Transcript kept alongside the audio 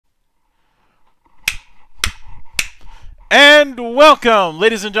And welcome,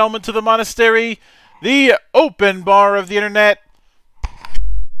 ladies and gentlemen, to the monastery, the open bar of the internet,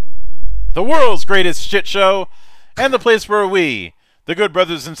 the world's greatest shit show, and the place where we, the good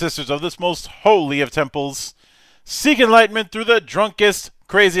brothers and sisters of this most holy of temples, seek enlightenment through the drunkest,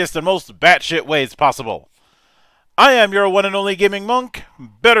 craziest, and most batshit ways possible. I am your one and only gaming monk,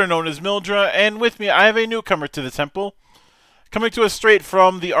 better known as Mildra, and with me I have a newcomer to the temple, coming to us straight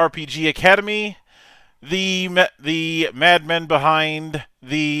from the RPG Academy, the madmen behind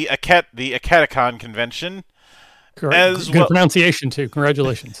the Acadicon convention. Correct. Good pronunciation too.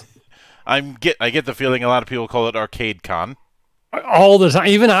 Congratulations. I get the feeling a lot of people call it Arcade Con. All the time.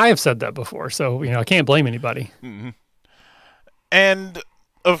 Even I have said that before, so I can't blame anybody. Mm-hmm. And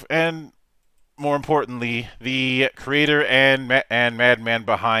more importantly, the creator and madman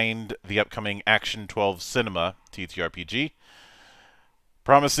behind the upcoming Action 12 Cinema TTRPG.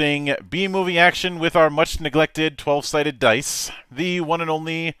 Promising B-movie action with our much-neglected 12-sided dice, the one and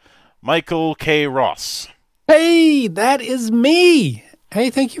only Michael K. Ross. Hey, that is me. Hey,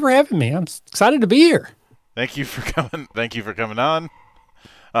 thank you for having me. I'm excited to be here. Thank you for coming. Thank you for coming on.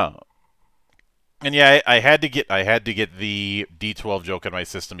 And yeah, I had to get the D12 joke in my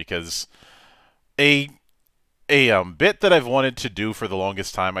system because a bit that I've wanted to do for the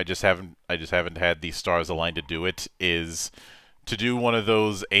longest time, I just haven't had the stars aligned to do it, is to do one of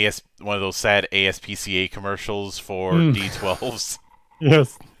those sad ASPCA commercials for D12s.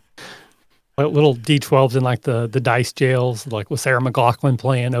 Yes. Like little D12s in like the dice jails, like with Sarah McLachlan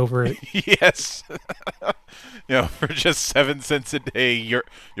playing over it. Yes. For just 7 cents a day,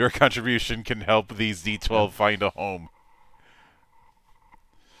 your contribution can help these D12 find a home.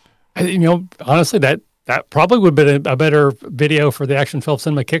 Honestly, that probably would have been a better video for the Action 12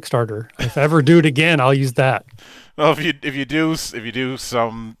 Cinema Kickstarter. If I ever do it again, I'll use that. Well, if you do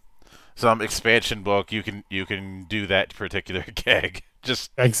some expansion book, you can do that particular gag.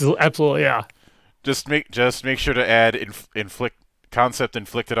 Absolutely, yeah. Just make sure to add concept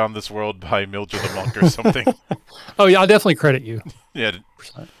inflicted on this world by Mildred the Monk or something. Oh yeah, I'll definitely credit you. Yeah.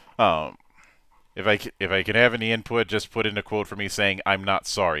 If I can have any input, just put in a quote for me saying I'm not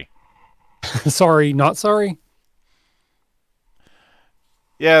sorry. Sorry, not sorry.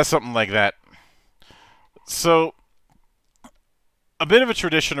 Yeah, something like that. So, a bit of a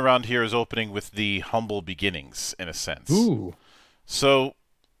tradition around here is opening with the humble beginnings, in a sense. Ooh. So,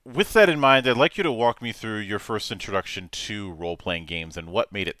 with that in mind, I'd like you to walk me through your first introduction to role-playing games and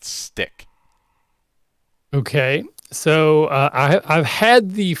what made it stick. Okay, so I've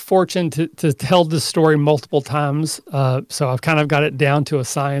had the fortune to tell this story multiple times, so I've kind of got it down to a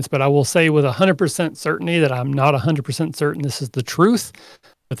science, but I will say with 100% certainty that I'm not 100% certain this is the truth,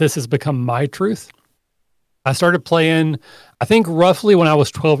 but this has become my truth. I started playing, I think, roughly when I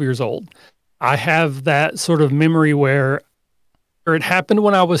was 12 years old. I have that sort of memory where it happened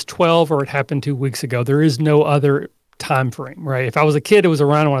when I was 12 or it happened 2 weeks ago. There is no other time frame, right? If I was a kid, it was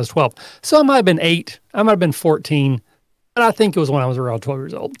around when I was 12. So I might have been 8, I might have been 14, but I think it was when I was around 12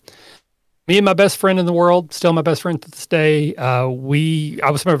 years old. Me and my best friend in the world, still my best friend to this day, I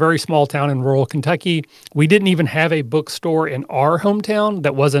was from a very small town in rural Kentucky. We didn't even have a bookstore in our hometown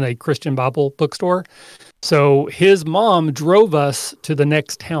that wasn't a Christian Bible bookstore. So his mom drove us to the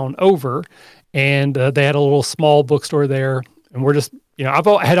next town over, and they had a little small bookstore there. And we're just,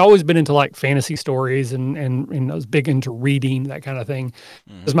 I had always been into like fantasy stories and I was big into reading, that kind of thing.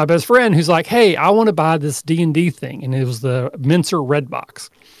 There's my best friend who's like, hey, I want to buy this D&D thing. And it was the Mincer Red Box.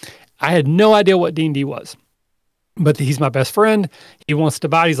 I had no idea what D&D was, but he's my best friend. He wants to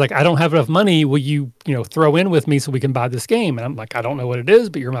buy it. He's like, I don't have enough money. Will you, throw in with me so we can buy this game? And I'm like, I don't know what it is,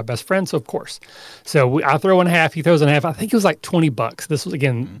 but you're my best friend. So of course. So I throw in half, he throws in half. I think it was like $20. This was,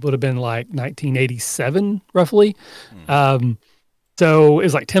 again, would have been like 1987 roughly. So it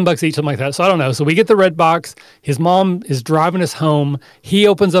was like $10 each, something like that. So I don't know. So we get the red box. His mom is driving us home. He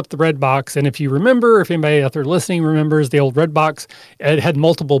opens up the red box. And if you remember, if anybody out there listening remembers the old red box, it had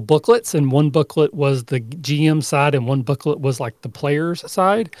multiple booklets. And one booklet was the GM side and one booklet was like the player's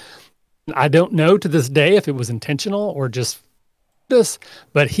side. I don't know to this day if it was intentional or just this,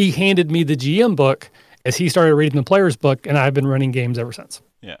 but he handed me the GM book as he started reading the player's book. And I've been running games ever since.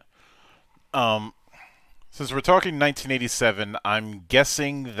 Yeah. Since we're talking 1987, I'm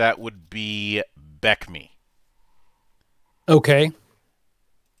guessing that would be Beck Me. Okay.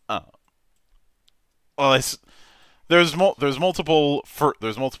 Well, there's multiple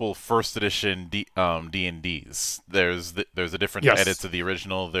first edition D&Ds. There's a different edits of the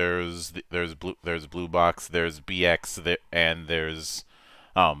original. There's Blue Box. There's BX. And there's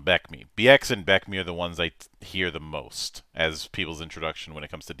Beck Me. BX and Beck Me are the ones I hear the most as people's introduction when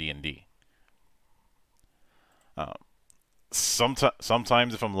it comes to D&D.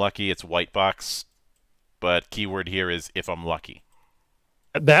 Sometimes if I'm lucky, it's white box, but keyword here is if I'm lucky.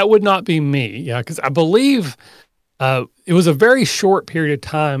 That would not be me, yeah, because I believe it was a very short period of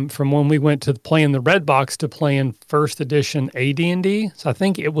time from when we went to playing the red box to playing first edition AD&D. So I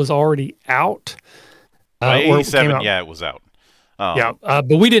think it was already out. By or it 87, came out. yeah, it was out. Yeah,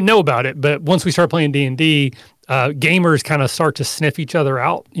 but we didn't know about it. But once we started playing D&D, gamers kind of start to sniff each other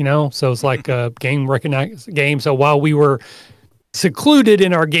out, you know? So it's like a game recognized game. So while we were secluded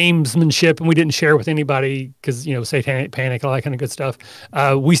in our gamesmanship and we didn't share with anybody because, you know, satanic panic, all that kind of good stuff,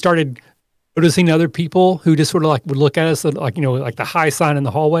 we started noticing other people who just sort of like would look at us like, you know, like the high sign in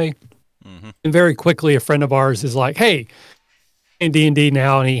the hallway. And very quickly, a friend of ours is like, "Hey, in D&D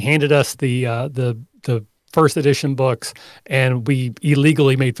now," and he handed us the first edition books, and we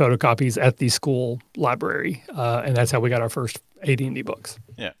illegally made photocopies at the school library, and that's how we got our first AD&D books.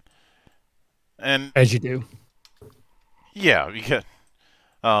 Yeah, and as you do. Yeah, because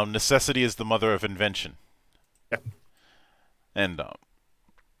necessity is the mother of invention. Yeah. And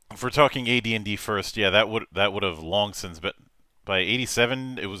if we're talking AD&D first, yeah, that would have long since. But by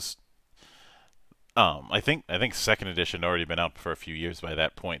 87, it was. I think second edition had already been out for a few years by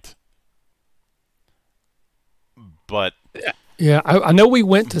that point. But yeah, I know we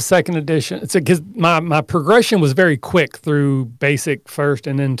went to second edition. It's because my progression was very quick through basic first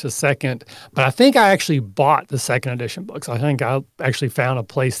and then to second. But I think I actually bought the second edition books. I think I actually found a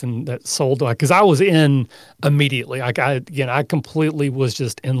place that sold, because I was in immediately. Like I completely was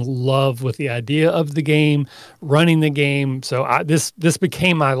just in love with the idea of the game, running the game. So this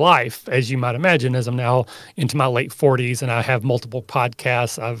became my life, as you might imagine, as I'm now into my late 40s and I have multiple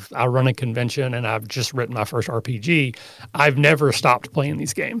podcasts. I run a convention and I've just written my first RPG. I've never stopped playing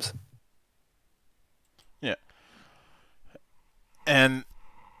these games. Yeah, and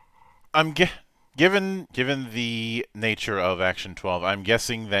I'm given the nature of Action 12, I'm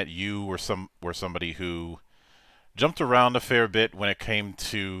guessing that you were somebody who jumped around a fair bit when it came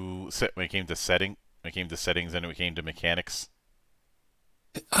to settings, and when it came to mechanics.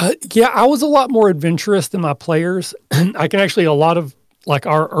 Yeah, I was a lot more adventurous than my players. I can actually a lot of like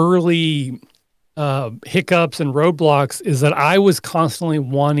our early hiccups and roadblocks is that I was constantly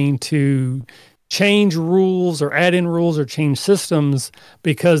wanting to change rules or add in rules or change systems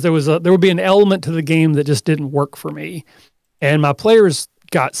because there would be an element to the game that just didn't work for me. And my players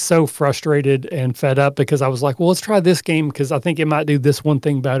got so frustrated and fed up because I was like, well, let's try this game because I think it might do this one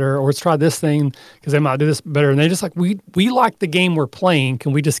thing better, or let's try this thing because they might do this better. And they just like, we like the game we're playing.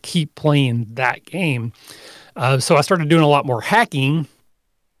 Can we just keep playing that game? So I started doing a lot more hacking.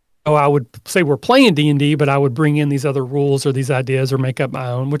 So I would say we're playing D&D, but I would bring in these other rules or these ideas or make up my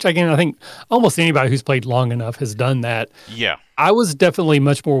own, which again, I think almost anybody who's played long enough has done that. Yeah. I was definitely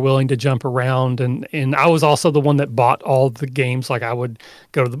much more willing to jump around, and I was also the one that bought all the games. Like I would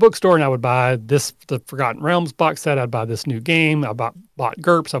go to the bookstore and I would buy the Forgotten Realms box set. I'd buy this new game. I bought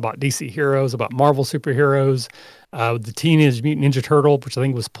GURPS. I bought DC Heroes. I bought Marvel Superheroes. The Teenage Mutant Ninja Turtle, which I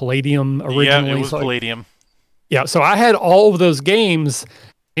think was Palladium originally. Yeah, it was Palladium. Yeah, so I had all of those games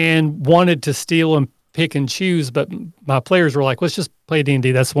and wanted to steal and pick and choose, but my players were like, let's just play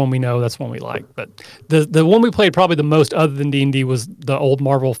D&D. That's the one we know. That's the one we like. But the one we played probably the most other than D&D was the old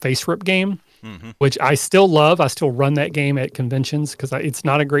Marvel Face Rip game, which I still love. I still run that game at conventions because it's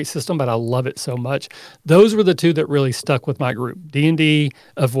not a great system, but I love it so much. Those were the two that really stuck with my group. D&D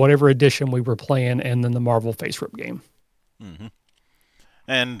of whatever edition we were playing, and then the Marvel Face Rip game.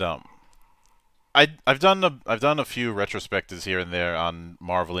 And I've done a few retrospectives here and there on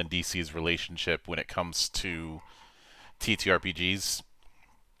Marvel and DC's relationship when it comes to TTRPGs.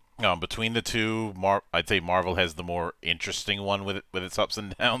 Between the two, I'd say Marvel has the more interesting one with its ups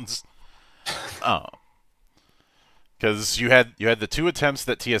and downs. Because you had the two attempts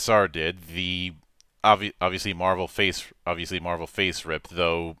that TSR did. The obviously Marvel Face Rip,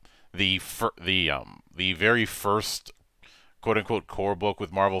 though the very first quote-unquote core book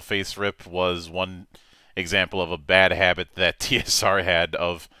with Marvel Face Rip was one example of a bad habit that TSR had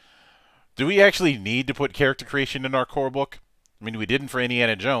of, do we actually need to put character creation in our core book? I mean, we didn't for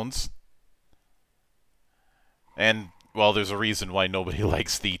Indiana Jones. And, well, there's a reason why nobody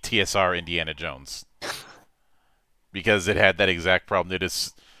likes the TSR Indiana Jones. Because it had that exact problem. It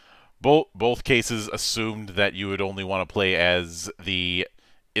is both cases assumed that you would only want to play as the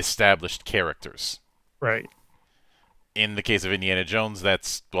established characters. Right. In the case of Indiana Jones,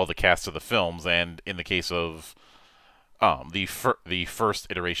 that's, well, the cast of the films, and in the case of the first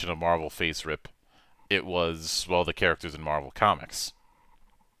iteration of Marvel Face Rip, it was, well, the characters in Marvel Comics.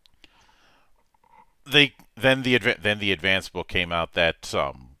 Then the advanced book came out that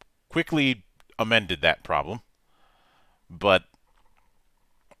quickly amended that problem But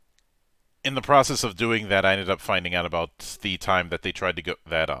in the process of doing that, I ended up finding out about the time that they tried to go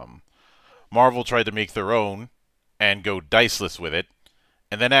Marvel tried to make their own and go diceless with it,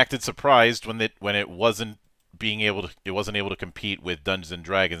 and then acted surprised when it wasn't able to compete with Dungeons and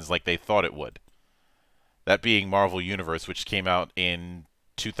Dragons like they thought it would. That being Marvel Universe, which came out in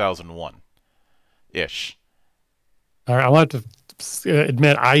 2001-ish. All right, I'll have to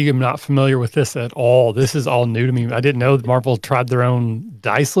admit I am not familiar with this at all. This is all new to me. I didn't know that Marvel tried their own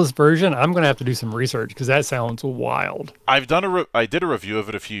diceless version. I'm going to have to do some research because that sounds wild. I did a review of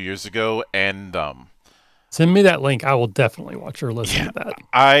it a few years ago, and send me that link. I will definitely watch or listen to that.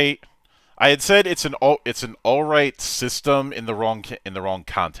 I had said it's an all right system in the wrong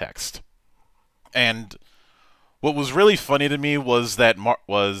context, and what was really funny to me was that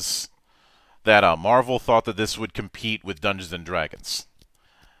Marvel thought that this would compete with Dungeons and Dragons.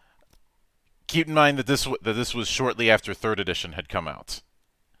 Keep in mind that this was shortly after 3rd edition had come out.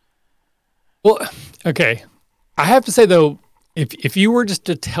 Well, okay. I have to say though, if you were just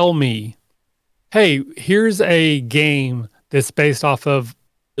to tell me, hey, here's a game that's based off of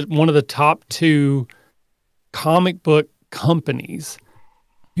one of the top 2 comic book companies.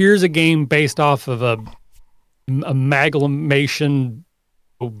 Here's a game based off of a amalgamation,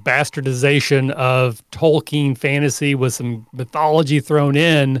 bastardization of Tolkien fantasy with some mythology thrown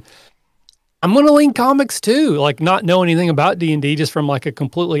in. I'm going to lean comics too, like not know anything about D&D, just from like a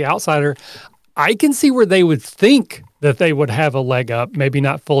completely outsider. I can see where they would think that they would have a leg up, maybe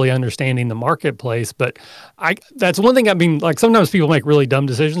not fully understanding the marketplace, but that's one thing. I mean, like sometimes people make really dumb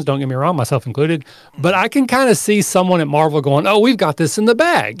decisions, don't get me wrong, myself included, but I can kind of see someone at Marvel going, oh, we've got this in the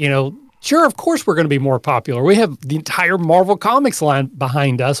bag, Sure, of course we're going to be more popular. We have the entire Marvel Comics line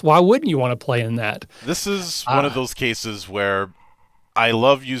behind us. Why wouldn't you want to play in that? This is one of those cases where I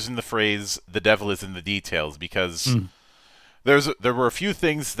love using the phrase "the devil is in the details" because there were a few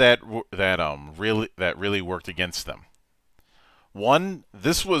things that really worked against them. One,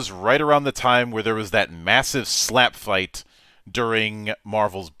 this was right around the time where there was that massive slap fight during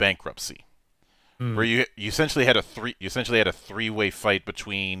Marvel's bankruptcy, where you essentially had a three-way fight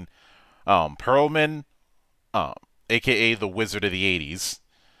between Perlman, aka the Wizard of the '80s,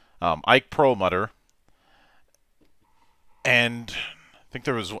 Ike Perlmutter, and I think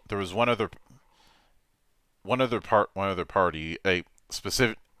there was one other party, a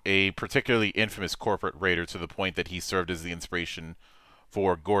particularly infamous corporate raider to the point that he served as the inspiration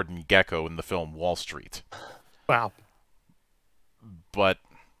for Gordon Gekko in the film Wall Street. Wow. But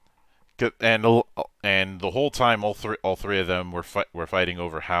and the whole time, all three of them were fighting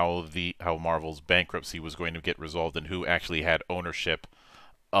over how Marvel's bankruptcy was going to get resolved and who actually had ownership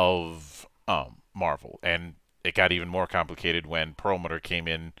of Marvel. And it got even more complicated when Perlmutter came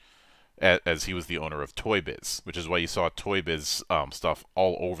in as he was the owner of Toy Biz, which is why you saw Toy Biz stuff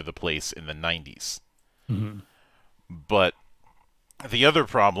all over the place in the 90s. Mm-hmm. But the other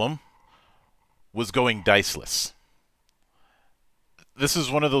problem was going diceless. This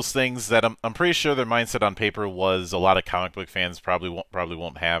is one of those things that I'm pretty sure their mindset on paper was a lot of comic book fans probably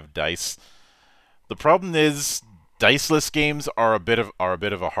won't have dice. The problem is diceless games are a bit of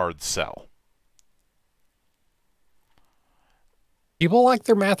a hard sell. People like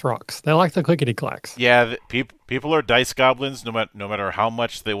their math rocks. They like the clickety clacks. Yeah, people are dice goblins no matter how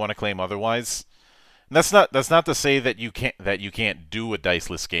much they want to claim otherwise. And that's not to say that you can't do a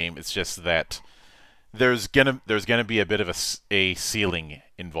diceless game. It's just that there's gonna be a bit of a ceiling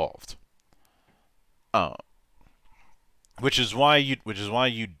involved, which is why you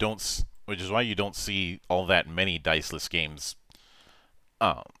don't see all that many diceless games,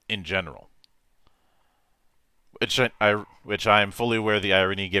 in general. Which I am fully aware of the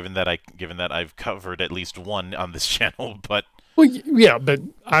irony, given that I've covered at least one on this channel. But well, yeah, but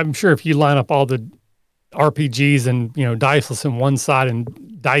I'm sure if you line up all the RPGs and diceless on one side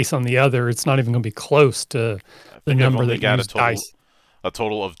and dice on the other, it's not even going to be close to the number that use dice. A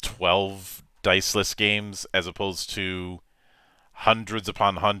total of 12 diceless games, as opposed to hundreds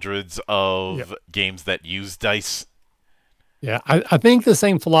upon hundreds of games that use dice. Yeah, I think the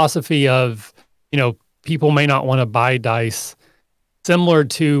same philosophy of people may not want to buy dice, similar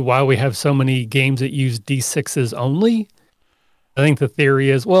to why we have so many games that use D6s only. I think the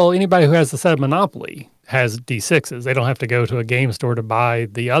theory is, well, anybody who has a set of Monopoly has D6s. They don't have to go to a game store to buy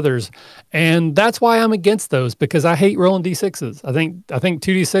the others. And that's why I'm against those, because I hate rolling D6s. I think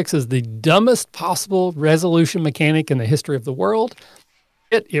 2D6 is the dumbest possible resolution mechanic in the history of the world.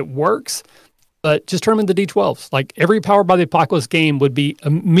 It works, but just turn them into D12s. Like every Powered by the Apocalypse game would be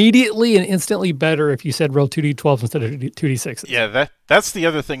immediately and instantly better if you said roll 2D12s instead of 2D6s. Yeah, that's the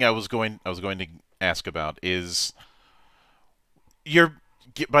other thing I was going to ask about is you're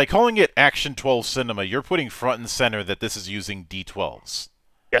by calling it Action 12 Cinema, you're putting front and center that this is using D12s.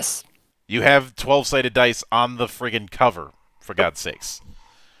 Yes. You have 12-sided dice on the friggin' cover, for God's sakes.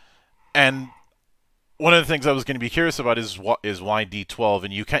 And one of the things I was going to be curious about is why D12,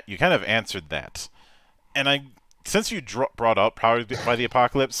 and you kind of answered that. And since you brought up Powered by the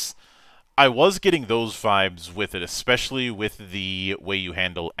Apocalypse, I was getting those vibes with it, especially with the way you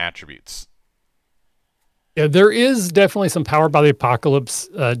handle attributes. Yeah, there is definitely some Powered by the Apocalypse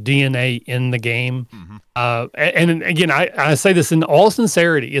DNA in the game. And again, I say this in all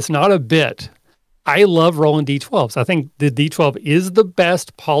sincerity. It's not a bit. I love rolling D12s. I think the D12 is the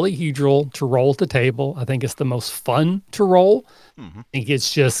best polyhedral to roll at the table. I think it's the most fun to roll. I think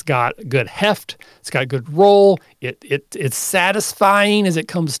it's just got good heft. It's got good roll. It's satisfying as it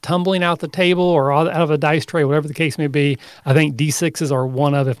comes tumbling out the table or out of a dice tray, whatever the case may be. I think D6s are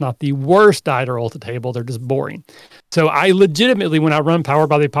one of, if not the worst die to roll at the table. They're just boring. So I legitimately, when I run Powered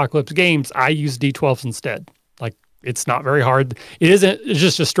by the Apocalypse games, I use D12s instead. Like, it's not very hard. It's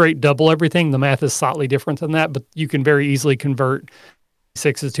just a straight double everything. The math is slightly different than that, but you can very easily convert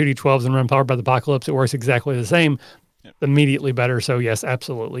D6s to D12s and run Powered by the Apocalypse. It works exactly the same. Immediately better. So yes,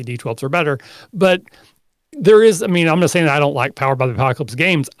 absolutely, D12s are better. But there is, I mean, I'm not saying that I don't like Powered by the Apocalypse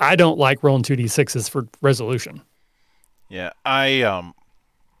games. I don't like rolling 2d6s for resolution. Yeah, I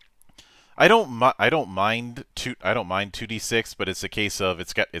don't mind 2d6, but it's a case of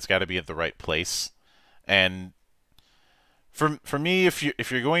it's got to be at the right place. And for me, if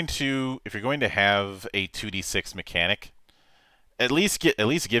you're going to have a 2d6 mechanic, at least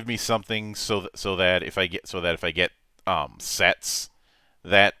give me something so that if I get sets,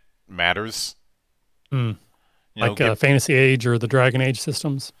 that matters. Like Fantasy Age or the Dragon Age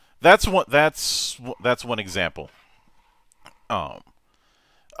systems. That's one example.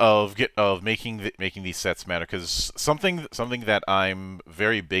 Of making these sets matter, because something that I'm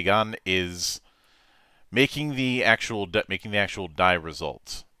very big on is making the actual die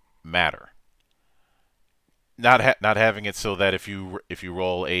results matter. Not having it so that if you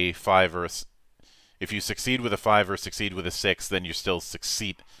roll a 5 if you succeed with a 5 or succeed with a 6, then you're still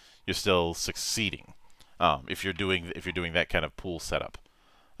succeeding. If you're doing that kind of pool setup.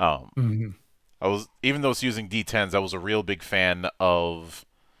 Even though it's using D10s, I was a real big fan of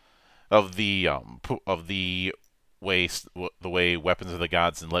the way Weapons of the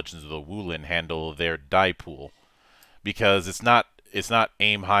Gods and Legends of the Wulin handle their die pool, because it's not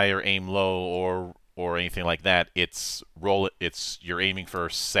aim high or aim low or anything like that. It's you're aiming for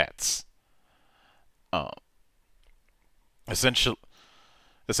sets. Essentially,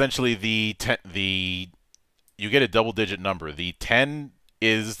 you get a double-digit number. The 10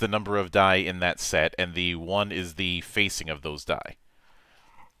 is the number of die in that set, and the 1 is the facing of those die.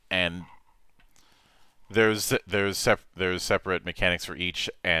 And there's separate mechanics for each,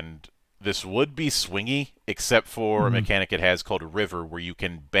 and this would be swingy, except for a mechanic it has called a River, where you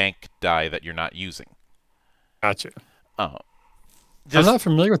can bank die that you're not using. Gotcha. I'm not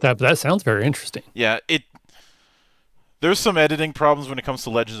familiar with that, but that sounds very interesting. Yeah, there's some editing problems when it comes to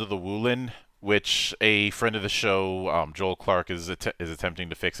Legends of the Wulin, which a friend of the show, Joel Clark, is attempting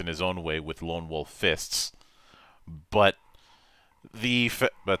to fix in his own way with Lone Wolf Fists. But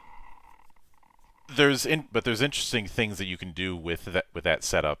there's interesting things that you can do with that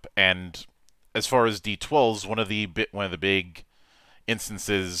setup. And as far as D12s, one of the big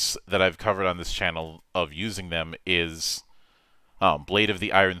instances that I've covered on this channel of using them is Blade of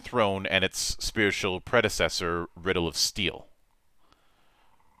the Iron Throne and its spiritual predecessor, Riddle of Steel,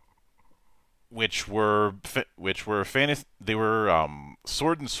 which were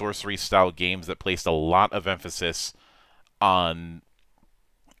sword and sorcery style games that placed a lot of emphasis on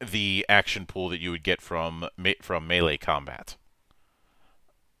the action pool that you would get from melee combat.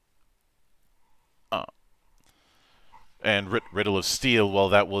 And Riddle of Steel, well,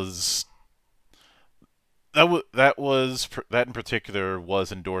 that in particular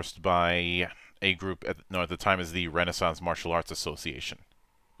was endorsed by a group at the time as the Renaissance Martial Arts Association.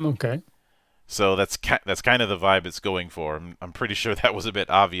 Okay. So that's kind of the vibe it's going for. I'm pretty sure that was a bit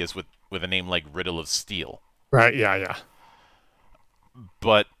obvious with a name like Riddle of Steel. Right. Yeah.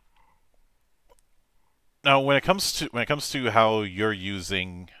 But now, when it comes to how you're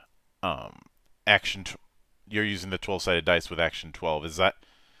using you're using the 12-sided dice with Action 12, is that,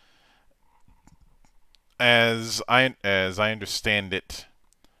 as I understand it,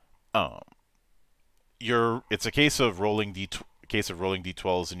 it's a case of rolling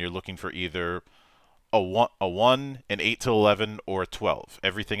D12s, and you're looking for either a 1, an 8 to 11, or a 12.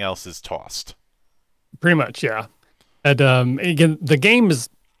 Everything else is tossed. Pretty much, yeah. And again, the game is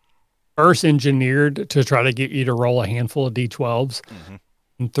first engineered to try to get you to roll a handful of D12s.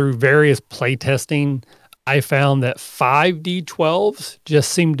 And through various play testing, I found that 5 D12s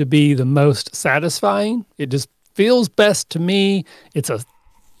just seemed to be the most satisfying. It just feels best to me. It's a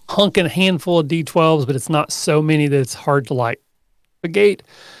hunking handful of D12s, but it's not so many that it's hard to like navigate.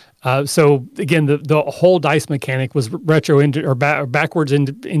 So again, the whole dice mechanic was backwards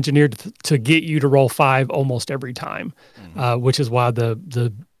engineered to get you to roll 5 almost every time, which is why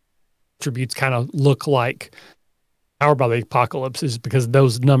the attributes kind of look like Powered by the Apocalypse, is because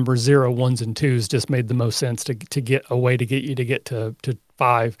those numbers 0, 1s, and 2s just made the most sense to get a way to get you to get to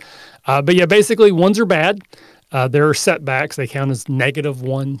 5. But yeah, basically 1s are bad. There are setbacks. They count as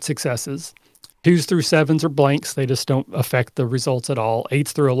 -1 successes. 2s through 7s are blanks. They just don't affect the results at all.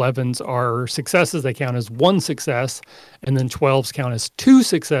 8s through 11s are successes. They count as 1 success. And then 12s count as 2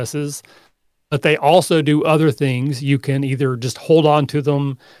 successes. But they also do other things. You can either just hold on to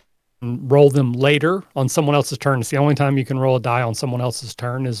them and roll them later on someone else's turn. It's the only time you can roll a die on someone else's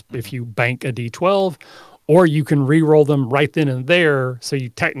turn is if you bank a D12. Or you can re-roll them right then and there, so you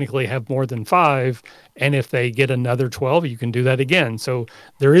technically have more than 5. And if they get another 12, you can do that again. So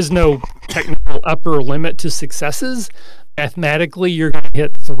there is no technical upper limit to successes. Mathematically, you're going to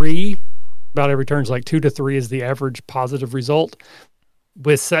hit 3 about every turn. It's like 2 to 3 is the average positive result.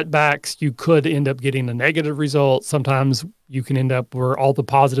 With setbacks, you could end up getting a negative result. Sometimes you can end up where all the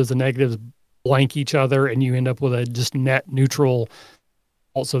positives and negatives blank each other, and you end up with a just net neutral,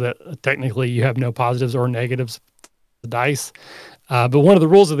 also that technically you have no positives or negatives the dice. But one of the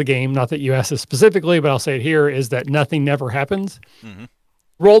rules of the game, not that you asked this specifically, but I'll say it here, is that nothing never happens.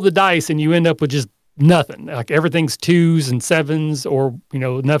 Roll the dice and you end up with just nothing. Like everything's 2s and 7s, or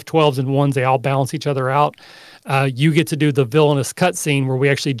enough 12s and 1s. They all balance each other out. You get to do the villainous cutscene where we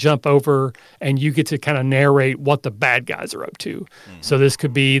actually jump over and you get to kind of narrate what the bad guys are up to. So this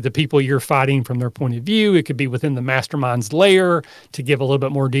could be the people you're fighting from their point of view. It could be within the mastermind's lair to give a little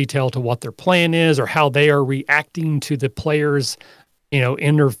bit more detail to what their plan is or how they are reacting to the players,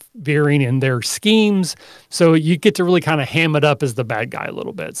 interfering in their schemes. So you get to really kind of ham it up as the bad guy a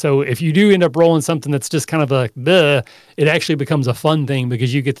little bit. So if you do end up rolling something that's just kind of like, it actually becomes a fun thing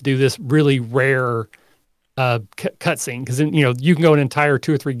because you get to do this really rare cutscene, because you can go an entire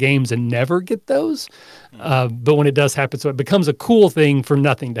 2 or 3 games and never get those, but when it does happen, so it becomes a cool thing for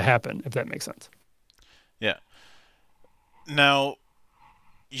nothing to happen, if that makes sense. Yeah. Now,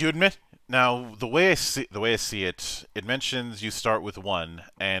 the way I see it, it mentions you start with 1,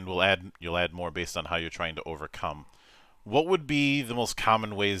 and you'll add more based on how you're trying to overcome. What would be the most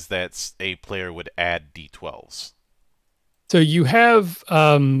common ways that a player would add D12s? So you have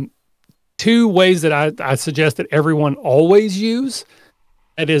 2 ways that I suggest that everyone always use.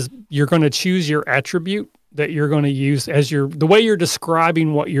 That is, you're going to choose your attribute that you're going to use as the way you're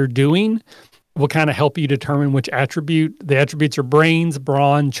describing what you're doing will kind of help you determine which attribute. The attributes are brains,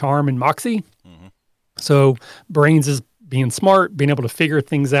 brawn, charm, and moxie. So brains is being smart, being able to figure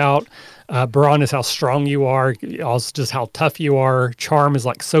things out. Brawn is how strong you are, also just how tough you are. Charm is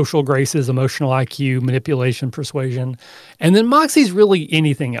like social graces, emotional IQ, manipulation, persuasion. And then moxie is really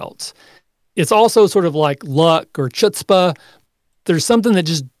anything else. It's also sort of like luck or chutzpah. There's something that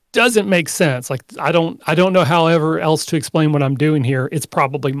just doesn't make sense. Like I don't know however else to explain what I'm doing here. It's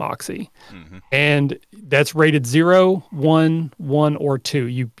probably moxie. And that's rated 0, 1, 1, or 2.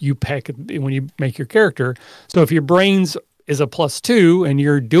 You pick when you make your character. So if your brains is a +2 and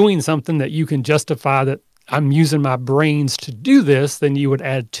you're doing something that you can justify that I'm using my brains to do this, then you would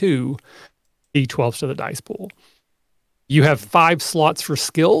add 2 D12s to the dice pool. You have 5 slots for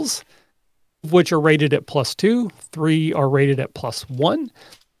skills, which are rated at +2. 3 are rated at +1.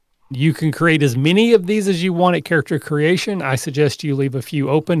 You can create as many of these as you want at character creation. I suggest you leave a few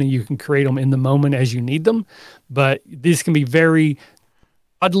open and you can create them in the moment as you need them. But these can be very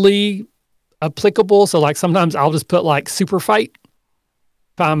oddly applicable. So like sometimes I'll just put like super fight.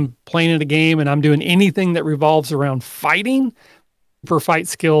 If I'm playing in a game and I'm doing anything that revolves around fighting, super fight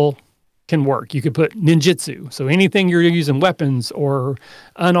skill can work. You could put ninjutsu. So anything you're using weapons or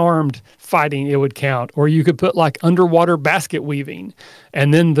unarmed fighting, it would count. Or you could put like underwater basket weaving.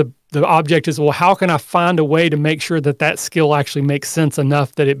 And then the object is, well, how can I find a way to make sure that that skill actually makes sense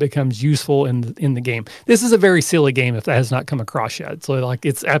enough that it becomes useful in the game? This is a very silly game if that has not come across yet. So like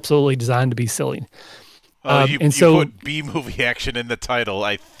it's absolutely designed to be silly. You put B-movie action in the title.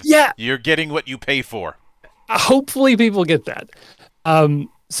 Yeah. You're getting what you pay for. Hopefully people get that.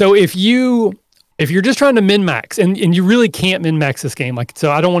 So if you're just trying to min-max, and you really can't min-max this game, like,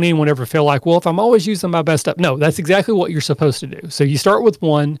 so I don't want anyone to ever feel like, well, if I'm always using my best stuff. No, that's exactly what you're supposed to do. So you start with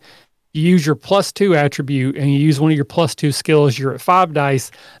 1, You use your +2 attribute and you use one of your +2 skills, you're at 5 dice.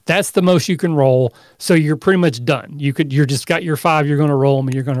 That's the most you can roll. So you're pretty much done. You're just got your 5, you're going to roll them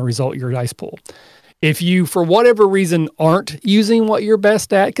and you're going to result your dice pool. If you, for whatever reason, aren't using what you're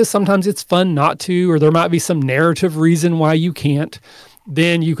best at, because sometimes it's fun not to, or there might be some narrative reason why you can't,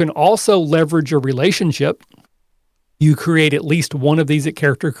 then you can also leverage a relationship. You create at least one of these at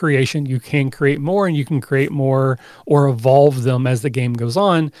character creation. You can create more, and you can create more or evolve them as the game goes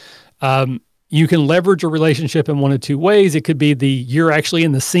on. You can leverage a relationship in one of two ways. It could be you're actually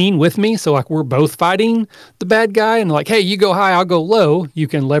in the scene with me. So like we're both fighting the bad guy and like, hey, you go high, I'll go low. You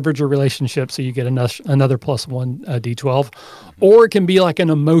can leverage a relationship so you get another +1 D12. Or it can be like an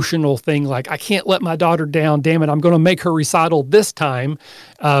emotional thing. Like I can't let my daughter down. Damn it. I'm going to make her recital this time.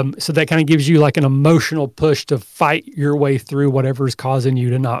 So that kind of gives you like an emotional push to fight your way through whatever's causing you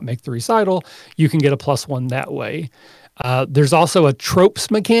to not make the recital. You can get a +1 that way. There's also a tropes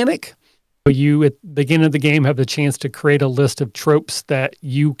mechanic. You, at the beginning of the game, have the chance to create a list of tropes that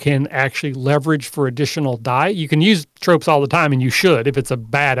you can actually leverage for additional die. You can use tropes all the time, and you should if it's a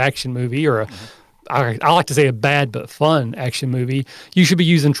bad action movie or I like to say a bad but fun action movie. You should be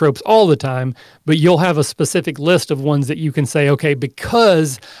using tropes all the time, but you'll have a specific list of ones that you can say, okay,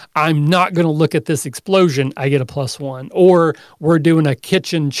 because I'm not going to look at this explosion, I get a +1. Or we're doing a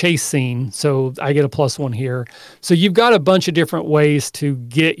kitchen chase scene, so I get a +1 here. So you've got a bunch of different ways to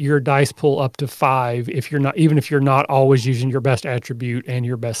get your dice pool up to 5 if you're not, even if you're not always using your best attribute and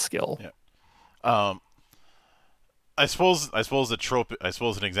your best skill. Yeah. I suppose a trope. I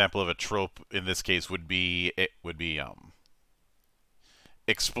suppose an example of a trope in this case would be exploding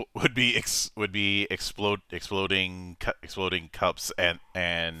cups and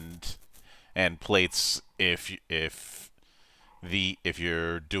plates if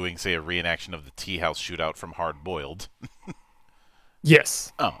you're doing, say, a reenaction of the tea house shootout from Hard Boiled.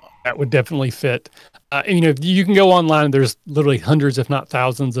 Yes. Oh. That would definitely fit. And, you can go online. There's literally hundreds, if not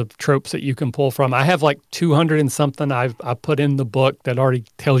thousands, of tropes that you can pull from. I have like 200 and something I put in the book that already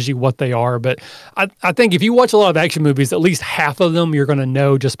tells you what they are. But I think if you watch a lot of action movies, at least half of them you're going to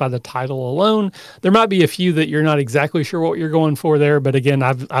know just by the title alone. There might be a few that you're not exactly sure what you're going for there. But again,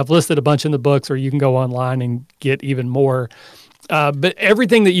 I've listed a bunch in the books, or you can go online and get even more. But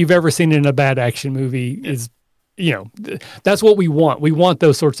everything that you've ever seen in a bad action movie is, that's what we want. We want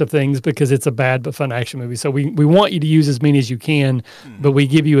those sorts of things because it's a bad but fun action movie. So we want you to use as many as you can, but we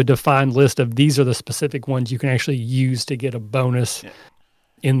give you a defined list of these are the specific ones you can actually use to get a bonus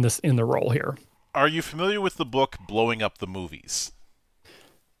in the role here. Are you familiar with the book Blowing Up the Movies?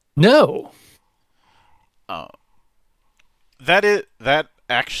 No. That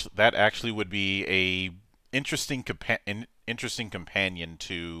actually would be a interesting companion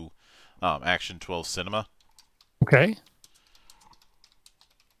to Action 12 Cinema. Okay.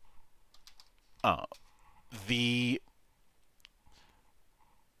 The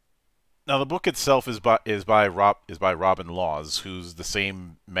book itself is by Robin Laws, who's the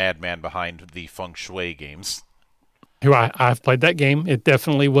same madman behind the Feng Shui games. Who I've played that game. It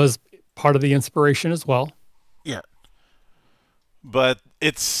definitely was part of the inspiration as well. Yeah. But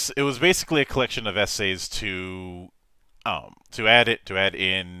it was basically a collection of essays to add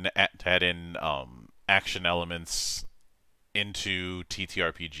in action elements into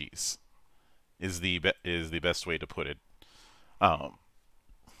TTRPGs is the best way to put it.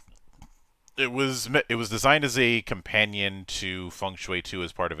 It was designed as a companion to Feng Shui 2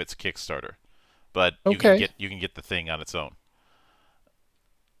 as part of its Kickstarter, but you can get the thing on its own.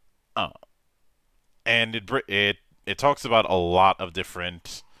 And it talks about a lot of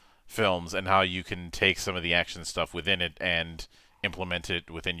different films and how you can take some of the action stuff within it and implement it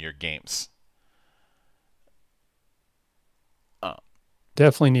within your games.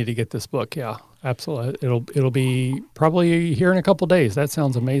 Definitely need to get this book. Yeah, absolutely. It'll be probably here in a couple days. That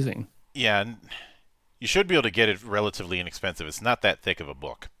sounds amazing. Yeah, and you should be able to get it relatively inexpensive. It's not that thick of a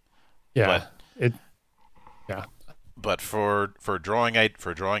book. Yeah. But for drawing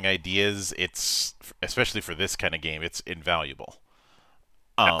ideas, it's, especially for this kind of game, it's invaluable.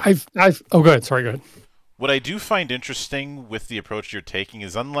 Go ahead. Sorry, go ahead. What I do find interesting with the approach you're taking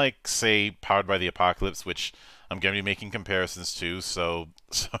is, unlike, say, Powered by the Apocalypse, which I'm going to be making comparisons to, so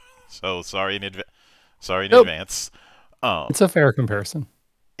sorry in advance. It's a fair comparison.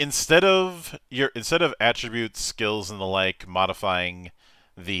 Instead of attributes, skills, and the like modifying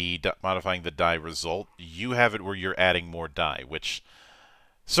the die result, you have it where you're adding more die, which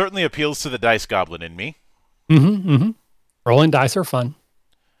certainly appeals to the dice goblin in me. Rolling dice are fun.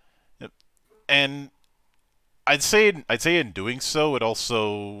 Yep. And I'd say in doing so, it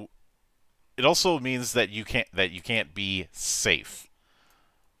also means that you can't be safe.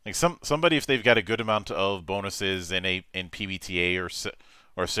 Like somebody, if they've got a good amount of bonuses in PBTA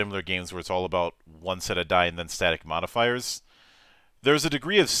or similar games where it's all about one set of die and then static modifiers, there's a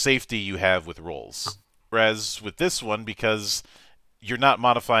degree of safety you have with rolls. Whereas with this one, because you're not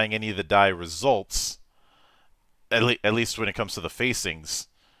modifying any of the die results, at least when it comes to the facings,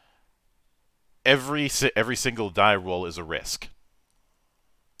 every single die roll is a risk.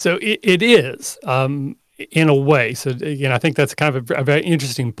 So it is, in a way. So again, I think that's kind of a very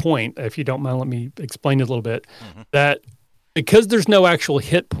interesting point. If you don't mind, let me explain it a little bit. That because there's no actual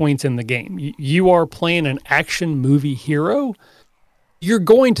hit points in the game, you are playing an action movie hero, you're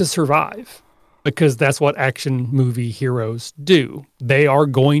going to survive because that's what action movie heroes do. They are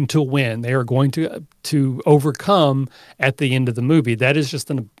going to win. They are going to overcome at the end of the movie. That is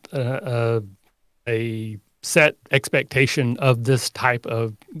just a set expectation of this type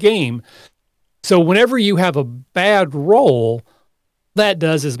of game. So whenever you have a bad roll, that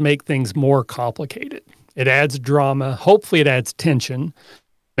does is make things more complicated. It adds drama. Hopefully it adds tension,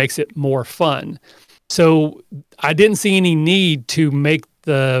 makes it more fun. So I didn't see any need to make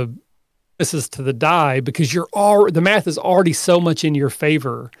the misses to the die because the math is already so much in your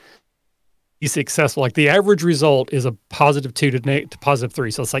favor. Be successful. Like the average result is a +2 to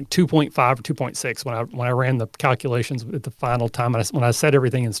 +3. So it's like 2.5 or 2.6 when I ran the calculations at the final time when I set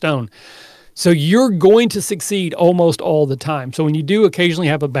everything in stone. So you're going to succeed almost all the time. So when you do occasionally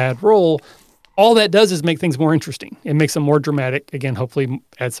have a bad roll, all that does is make things more interesting. It makes them more dramatic. Again, hopefully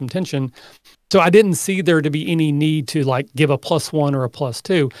add some tension. So I didn't see there to be any need to like give a +1 or a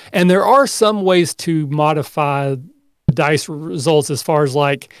 +2. And there are some ways to modify dice results as far as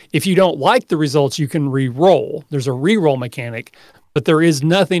like, if you don't like the results, you can re-roll. There's a re-roll mechanic, but there is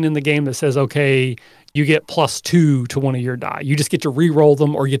nothing in the game that says, okay, you get +2 to one of your die. You just get to re-roll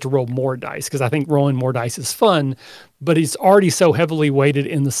them or you get to roll more dice because I think rolling more dice is fun, but it's already so heavily weighted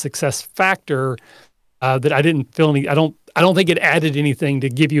in the success factor that I didn't feel any, I don't think it added anything to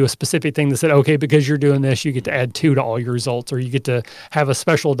give you a specific thing that said, okay, because you're doing this, you get to add 2 to all your results, or you get to have a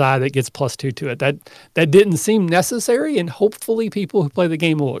special die that gets +2 to it. That didn't seem necessary, and hopefully people who play the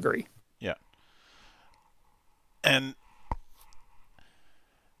game will agree. Yeah. And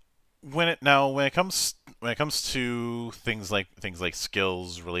when it comes to things like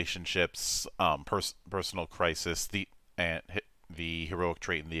skills, relationships, personal crisis, the heroic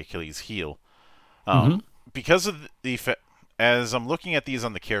trait, and the Achilles heel, because of as I'm looking at these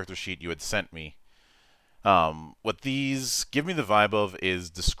on the character sheet you had sent me, what these give me the vibe of is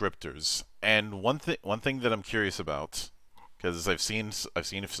descriptors. And one thing that I'm curious about, because I've seen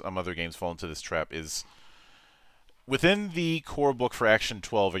some other games fall into this trap, is within the core book for Action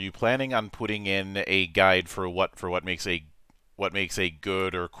 12, are you planning on putting in a guide for what makes a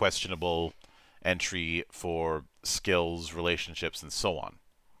good or questionable entry for skills, relationships, and so on?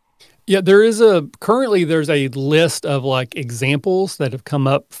 Yeah, currently there's a list of like examples that have come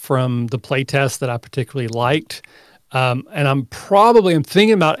up from the playtest that I particularly liked. And I'm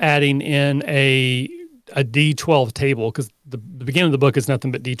thinking about adding in a D12 table, because the beginning of the book is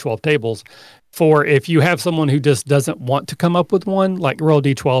nothing but D12 tables, for if you have someone who just doesn't want to come up with one, like roll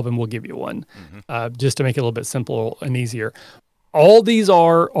D12 and we'll give you one, just to make it a little bit simpler and easier. All these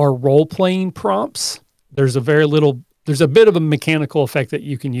are role-playing prompts. There's a bit of a mechanical effect that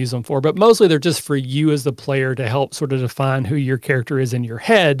you can use them for, but mostly they're just for you as the player to help sort of define who your character is in your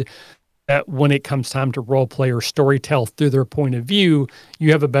head, that when it comes time to role play or story tell through their point of view,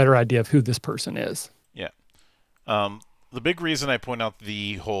 you have a better idea of who this person is. Yeah. The big reason I point out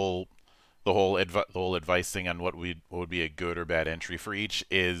the whole advice thing on what would be a good or bad entry for each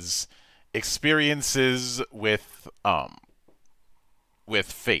is experiences with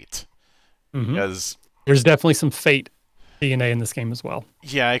fate. Because there's definitely some fate DNA in this game as well.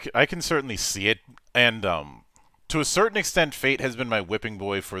 Yeah, I can certainly see it, and to a certain extent, fate has been my whipping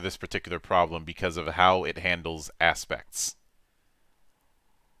boy for this particular problem because of how it handles aspects.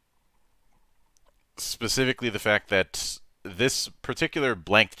 Specifically, the fact that this particular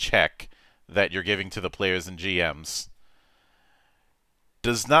blank check that you're giving to the players and GMs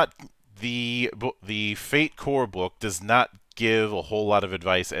does not, the Fate core book does not give a whole lot of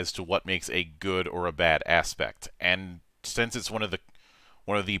advice as to what makes a good or a bad aspect. And since it's one of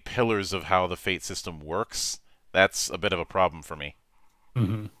the pillars of how the Fate system works, that's a bit of a problem for me.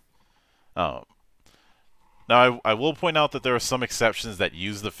 Now, I will point out that there are some exceptions that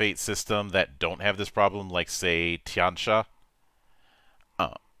use the Fate system that don't have this problem, like, say, Tiansha,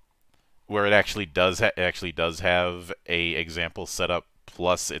 where it actually does have a example set up,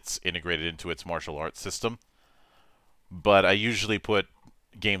 plus it's integrated into its martial arts system. But I usually put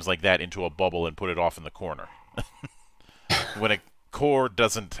games like that into a bubble and put it off in the corner. core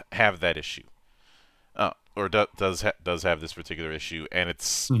doesn't have that issue, or does have this particular issue, and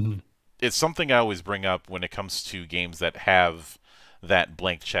it's something I always bring up when it comes to games that have that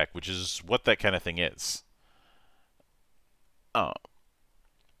blank check, which is what that kind of thing is.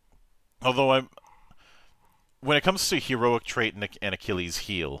 Although when it comes to heroic trait and Achilles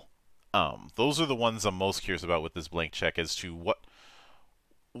heel, those are the ones I'm most curious about with this blank check as to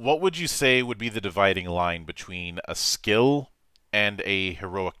what would you say would be the dividing line between a skill and a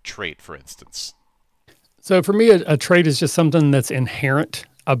heroic trait, for instance? So for me, a trait is just something that's inherent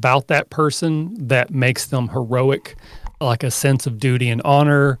about that person that makes them heroic, like a sense of duty and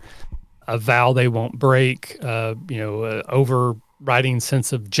honor, a vow they won't break, overriding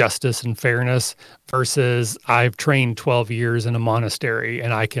sense of justice and fairness, versus I've trained 12 years in a monastery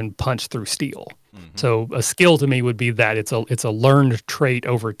and I can punch through steel. So a skill to me would be that it's a learned trait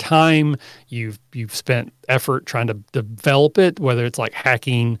over time. You've spent effort trying to develop it, whether it's like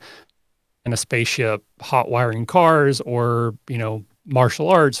hacking in a spaceship, hot wiring cars, or martial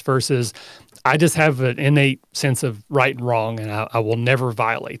arts, versus I just have an innate sense of right and wrong, and I will never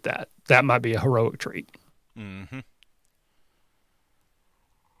violate that. That might be a heroic trait.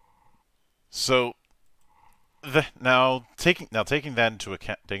 So taking that into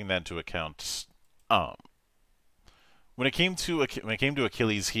account, when it came to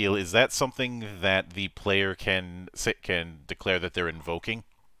Achilles heel, is that something that the player can declare that they're invoking?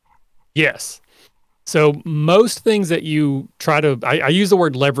 Yes. So most things that you try to, I use the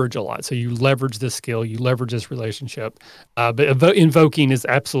word leverage a lot. So you leverage this skill, you leverage this relationship. But invoking is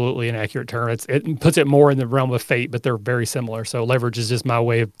absolutely an accurate term. It puts it more in the realm of fate, but they're very similar. So leverage is just my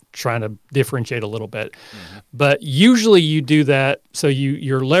way of trying to differentiate a little bit. But usually you do that. So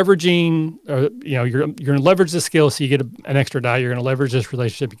you're leveraging, you're going to leverage the skill, so you get an extra die. You're going to leverage this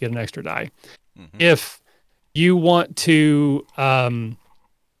relationship, you get an extra die. If you want to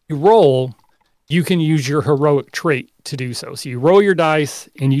roll, you can use your heroic trait to do so. So you roll your dice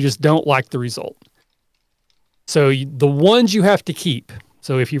and you just don't like the result. So the ones you have to keep.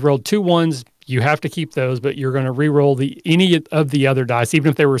 So if you rolled 2 ones, you have to keep those, but you're going to re-roll any of the other dice,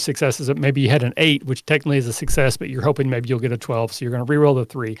 even if they were successes. Maybe you had an 8, which technically is a success, but you're hoping maybe you'll get a 12. So you're going to re-roll the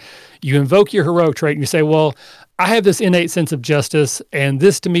 3. You invoke your heroic trait and you say, well, I have this innate sense of justice, and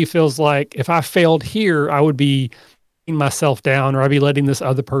this to me feels like if I failed here, I would be myself down, or I'd be letting this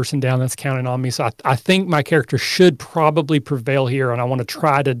other person down that's counting on me. So I think my character should probably prevail here, and I want to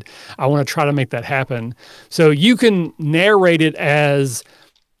try to make that happen. So you can narrate it as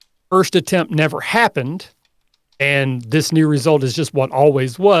first attempt never happened, and this new result is just what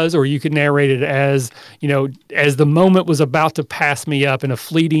always was, or you could narrate it as, as the moment was about to pass me up in a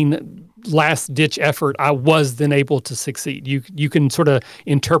fleeting last-ditch effort, I was then able to succeed. You can sort of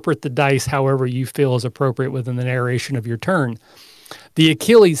interpret the dice however you feel is appropriate within the narration of your turn. The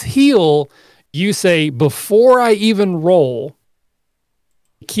Achilles heel, you say, before I even roll,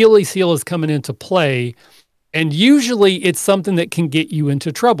 Achilles heel is coming into play, and usually it's something that can get you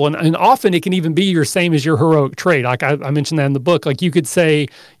into trouble. And often it can even be your same as your heroic trait. Like I mentioned that in the book. Like you could say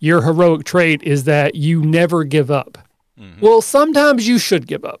your heroic trait is that you never give up. Well, sometimes you should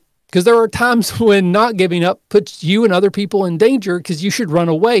give up, because there are times when not giving up puts you and other people in danger, because you should run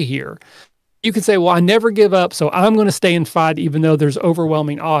away here. You can say, well, I never give up, so I'm going to stay and fight even though there's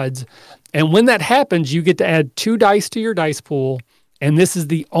overwhelming odds. And when that happens, you get to add 2 dice to your dice pool, and this is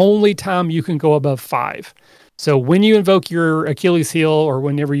the only time you can go above 5. So when you invoke your Achilles heel, or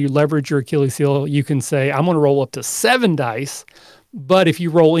whenever you leverage your Achilles heel, you can say, I'm going to roll up to 7 dice, but if you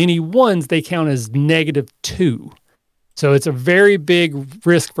roll any 1s, they count as -2. So it's a very big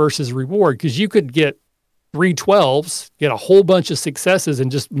risk versus reward, because you could get 3 12s, get a whole bunch of successes,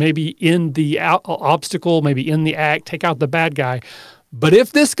 and just maybe end the obstacle, maybe end the act, take out the bad guy. But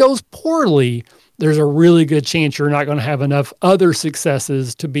if this goes poorly, there's a really good chance you're not going to have enough other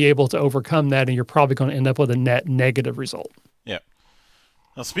successes to be able to overcome that, and you're probably going to end up with a net negative result. Yeah.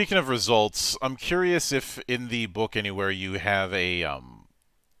 Now, speaking of results, I'm curious if in the book anywhere you have a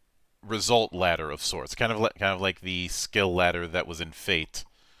result ladder of sorts, kind of like the skill ladder that was in Fate,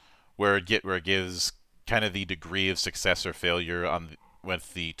 where it gives kind of the degree of success or failure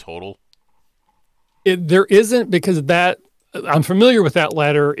with the total. There isn't, because that I'm familiar with that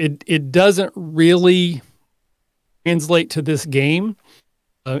ladder. It doesn't really translate to this game,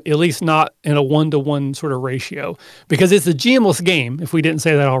 at least not in a 1-to-1 sort of ratio, because it's a GM-less game. If we didn't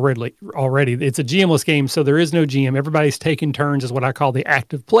say that already, it's a GM-less game, so there is no GM. Everybody's taking turns as what I call the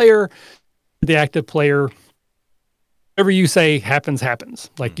active player. The active player, whatever you say happens.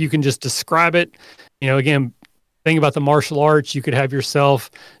 Like you can just describe it. Again, thing about the martial arts, you could have yourself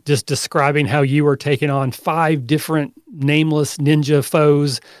just describing how you are taking on 5 different nameless ninja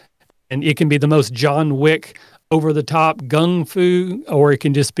foes. And it can be the most John Wick over the top gung fu, or it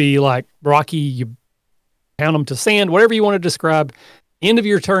can just be like Rocky, you pound them to sand, whatever you want to describe. End of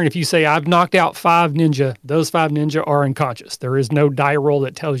your turn, if you say, I've knocked out 5 ninja, those 5 ninja are unconscious. There is no die roll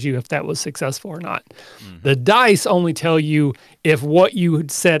that tells you if that was successful or not. Mm-hmm. The dice only tell you if what you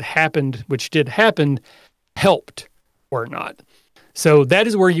had said happened, which did happen, helped or not. So that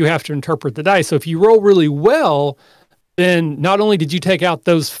is where you have to interpret the dice. So if you roll really well, then not only did you take out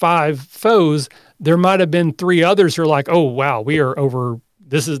those 5 foes, there might have been 3 others who are like, oh, wow, we are over.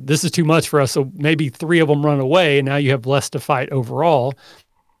 This is too much for us. So maybe 3 of them run away, and now you have less to fight overall.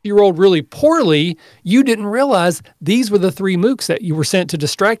 If you rolled really poorly, you didn't realize these were the 3 mooks that you were sent to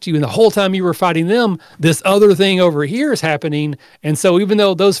distract you. And the whole time you were fighting them, this other thing over here is happening. And so even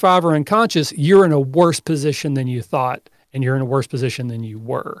though those 5 are unconscious, you're in a worse position than you thought, and you're in a worse position than you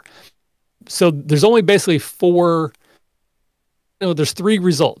were. So there's only basically 4, there's 3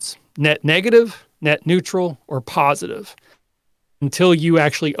 results: net negative, net neutral, or positive. Until you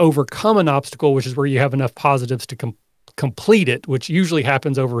actually overcome an obstacle, which is where you have enough positives to complete it, which usually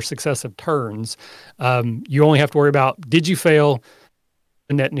happens over successive turns. You only have to worry about, did you fail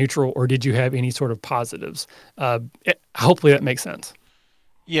a net neutral, or did you have any sort of positives? Hopefully that makes sense.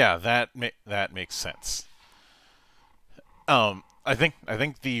 Yeah, that makes sense. I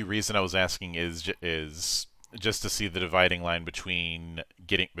think the reason I was asking is just to see the dividing line between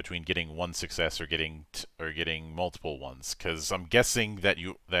getting 1 success or getting multiple ones, because I'm guessing that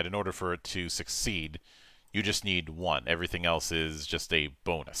in order for it to succeed, you just need 1. Everything else is just a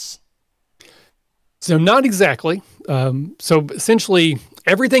bonus. So not exactly. So essentially,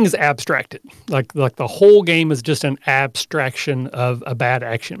 everything is abstracted. Like the whole game is just an abstraction of a bad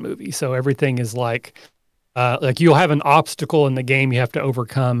action movie. So everything is like you'll have an obstacle in the game you have to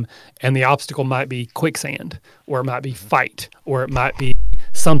overcome, and the obstacle might be quicksand, or it might be fight, or it might be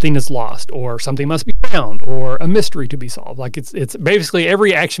something is lost, or something must be found, or a mystery to be solved. Like it's basically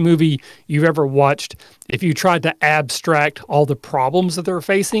every action movie you've ever watched. If you tried to abstract all the problems that they're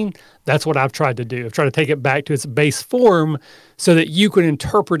facing, that's what I've tried to do. I've tried to take it back to its base form so that you can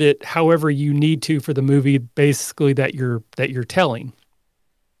interpret it however you need to for the movie, basically that you're telling.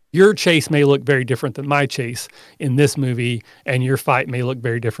 Your chase may look very different than my chase in this movie, and your fight may look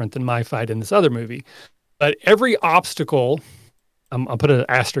very different than my fight in this other movie. But every obstacle, I'll put an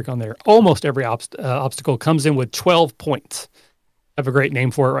asterisk on there, almost every obstacle comes in with 12 points. I have a great name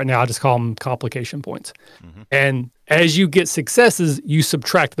for it right now. I just call them complication points. Mm-hmm. And as you get successes, you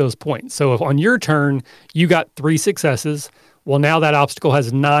subtract those points. So if on your turn, you got 3 successes, well, now that obstacle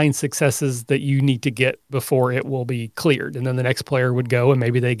has 9 successes that you need to get before it will be cleared. And then the next player would go and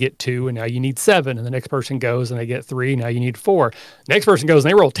maybe they get 2, and now you need 7. And the next person goes and they get 3, now you need 4. Next person goes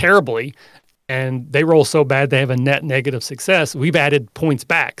and they roll terribly, and they roll so bad they have a net negative success. We've added points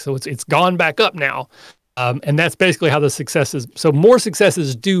back. So it's gone back up now. And that's basically how the successes. So more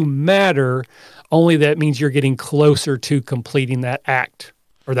successes do matter, only that means you're getting closer to completing that act,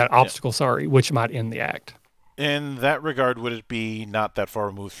 or that obstacle, which might end the act. In that regard, would it be not that far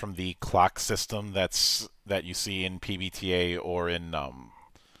removed from the clock system that you see in PBTA or in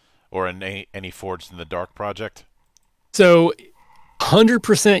any Forged in the Dark project? So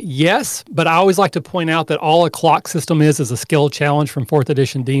 100% yes, but I always like to point out that all a clock system is a skill challenge from 4th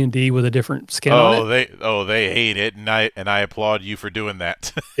edition D&D with a different skin on it. They hate it, and I applaud you for doing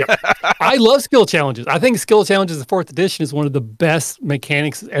that. Yep. I love skill challenges. I think skill challenges in 4th edition is one of the best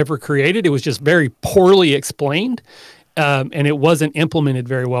mechanics ever created. It was just very poorly explained, and it wasn't implemented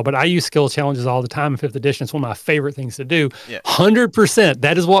very well. But I use skill challenges all the time in 5th edition. It's one of my favorite things to do. 100%.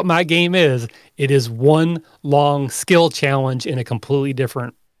 That is what my game is. It is one long skill challenge in a completely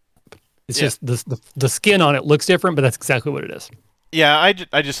different. It's just the skin on it looks different, but that's exactly what it is. Yeah,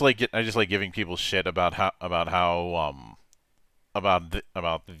 I just like giving people shit about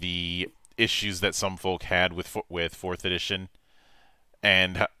the issues that some folk had with 4th edition,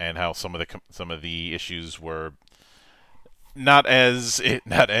 and how some of the issues were not as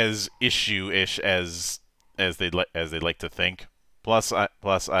issue-ish as they like to think. Plus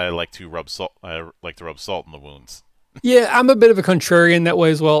I like to rub salt. I like to rub salt in the wounds. Yeah, I'm a bit of a contrarian that way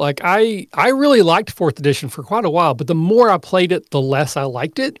as well. Like I really liked 4th edition for quite a while, but the more I played it, the less I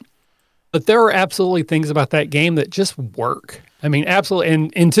liked it. But there are absolutely things about that game that just work. I mean,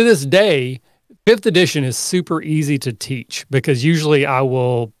 absolutely. And to this day, 5th edition is super easy to teach, because usually I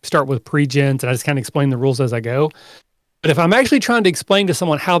will start with pre-gens and I just kind of explain the rules as I go. But if I'm actually trying to explain to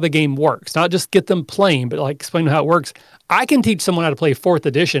someone how the game works, not just get them playing, but like explain how it works, I can teach someone how to play 4th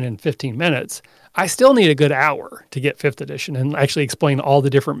edition in 15 minutes. I still need a good hour to get 5th edition and actually explain all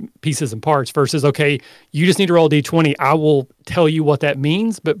the different pieces and parts versus, okay, you just need to roll D20. I will tell you what that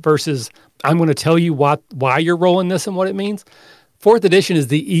means, but versus I'm going to tell you why you're rolling this and what it means. 4th edition is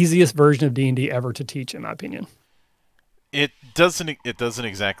the easiest version of D&D ever to teach, in my opinion. It doesn't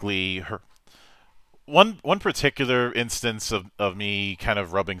exactly hurt. One particular instance of me kind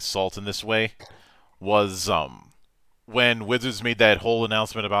of rubbing salt in this way was when Wizards made that whole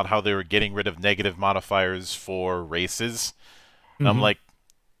announcement about how they were getting rid of negative modifiers for races. And I'm like,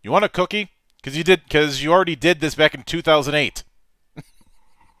 you want a cookie? Because you already did this back in 2008.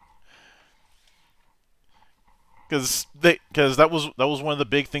 Because that was one of the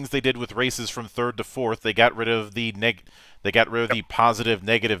big things they did with races from 3rd to 4th. They got rid of the positive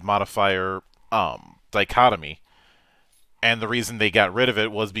negative modifier dichotomy, and the reason they got rid of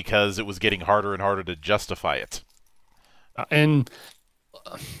it was because it was getting harder and harder to justify it. And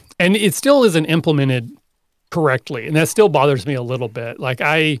it still isn't implemented correctly, and that still bothers me a little bit. Like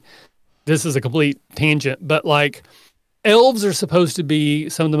this is a complete tangent, but like elves are supposed to be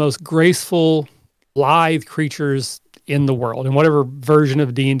some of the most graceful, lithe creatures in the world, in whatever version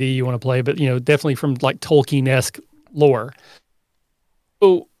of D&D you want to play, but definitely from like Tolkien-esque lore.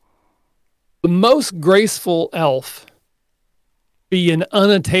 So the most graceful elf be an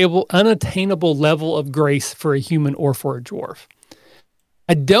unattainable level of grace for a human or for a dwarf.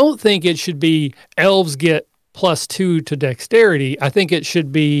 I don't think it should be elves get +2 to dexterity. I think it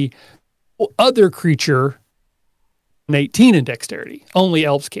should be other creature an 18 in dexterity. Only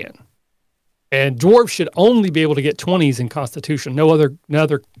elves can. And dwarves should only be able to get 20s in constitution. No other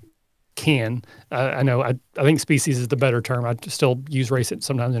can. I know. I think species is the better term. I still use race it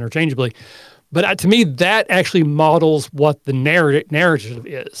sometimes interchangeably. But to me, that actually models what the narrative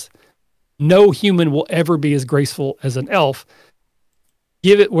is. No human will ever be as graceful as an elf.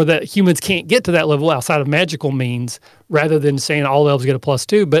 Give it where that humans can't get to that level outside of magical means, rather than saying all elves get a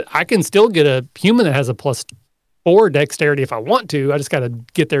 +2. But I can still get a human that has a +4 dexterity if I want to. I just got to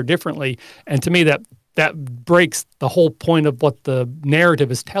get there differently. And to me, that breaks the whole point of what the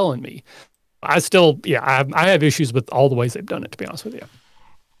narrative is telling me. I have issues with all the ways they've done it, to be honest with you.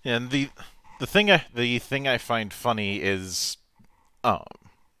 And the thing I find funny is,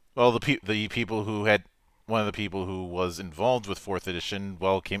 the people who had one of the people who was involved with 4th edition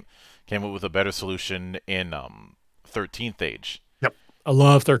came up with a better solution in 13th Age. Yep, I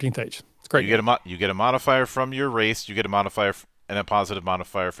love 13th Age. It's great. You get a modifier from your race. You get a modifier and a positive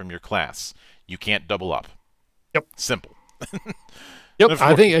modifier from your class. You can't double up. Yep. Simple. Yep.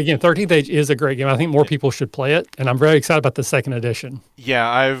 I think, again, 13th Age is a great game. I think more people should play it, and I'm very excited about the 2nd edition. Yeah,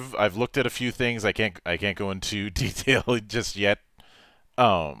 I've looked at a few things. I can't go into detail just yet.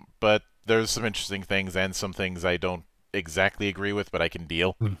 But there's some interesting things and some things I don't exactly agree with, but I can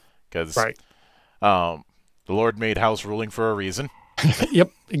deal because the Lord made house ruling for a reason.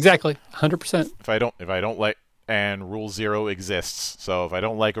 Yep, exactly, 100%. If I don't like, and Rule 0 exists, so if I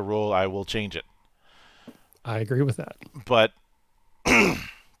don't like a rule, I will change it. I agree with that. But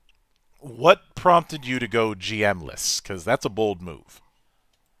what prompted you to go GM-less? Because that's a bold move.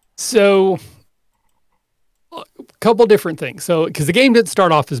 So, a couple different things. So, because the game didn't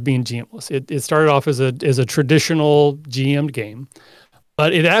start off as being GM-less. It started off as a traditional GM'd game.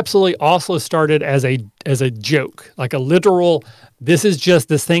 But it absolutely also started as a joke, like a literal, this is just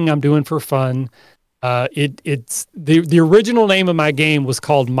this thing I'm doing for fun. It's the original name of my game was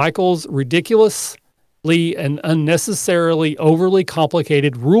called Michael's Ridiculously and Unnecessarily Overly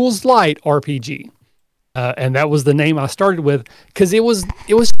Complicated Rules Light RPG. And that was the name I started with because it was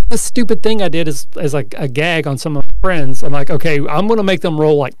a stupid thing I did as like a gag on some of my friends. I'm like, okay, I'm going to make them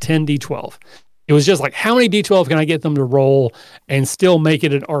roll like 10 D12. It was just like, how many D12 can I get them to roll and still make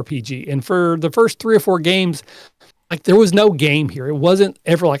it an RPG? And for the first 3 or 4 games, like there was no game here. It wasn't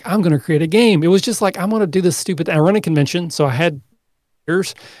ever like, I'm going to create a game. It was just like, I'm going to do this stupid thing. I run a convention, so I had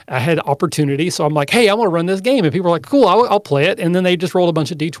opportunity. So I'm like, hey, I want to run this game. And people were like, cool, I'll play it. And then they just rolled a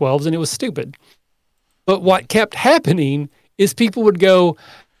bunch of D12s and it was stupid. But what kept happening is people would go,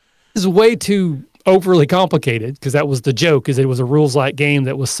 this is way too overly complicated, because that was the joke, is it was a rules-light game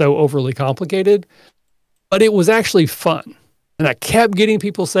that was so overly complicated. But it was actually fun. And I kept getting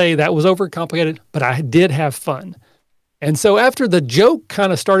people say that was overcomplicated, but I did have fun. And so after the joke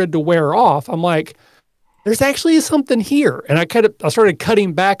kind of started to wear off, I'm like, there's actually something here. And I started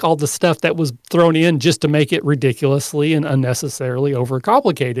cutting back all the stuff that was thrown in just to make it ridiculously and unnecessarily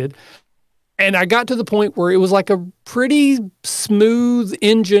overcomplicated. And I got to the point where it was like a pretty smooth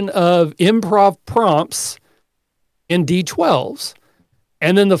engine of improv prompts and D12s.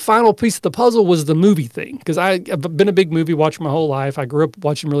 And then the final piece of the puzzle was the movie thing, because I've been a big movie watcher my whole life. I grew up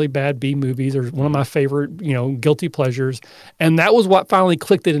watching really bad B movies, or one of my favorite, guilty pleasures. And that was what finally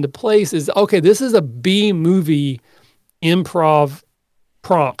clicked it into place is, okay, this is a B movie improv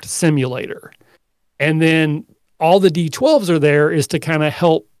prompt simulator. And then all the D12s are there is to kind of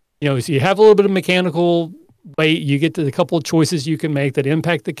help, so you have a little bit of mechanical weight. You get to the couple of choices you can make that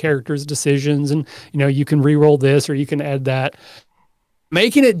impact the character's decisions. And, you can re-roll this or you can add that.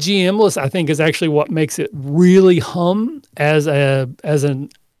 Making it GM-less, I think, is actually what makes it really hum as an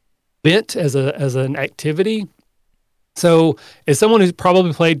event, as an activity. So, as someone who's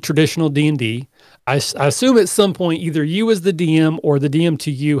probably played traditional D&D, I assume at some point either you as the DM or the DM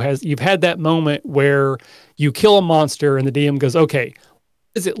to you you've had that moment where you kill a monster and the DM goes, "Okay,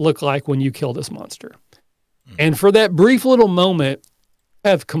 what does it look like when you kill this monster?" And for that brief little moment, you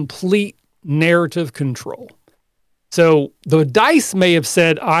have complete narrative control. So the dice may have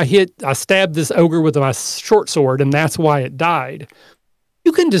said, I stabbed this ogre with my short sword and that's why it died.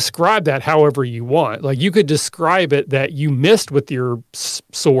 You can describe that however you want. Like you could describe it that you missed with your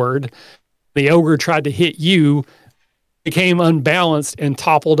sword. The ogre tried to hit you, became unbalanced and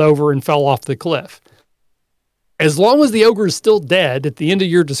toppled over and fell off the cliff. As long as the ogre is still dead at the end of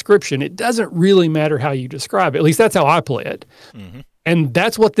your description, it doesn't really matter how you describe it. At least that's how I play it. Mm-hmm. And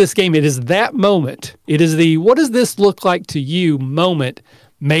that's what this game, it is that moment. It is the, what does this look like to you moment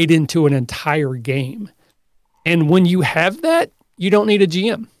made into an entire game. And when you have that, you don't need a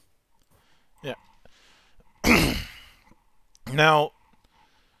GM. Yeah. Now,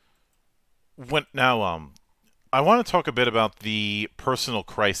 I want to talk a bit about the personal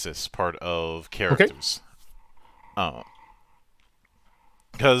crisis part of characters. Okay.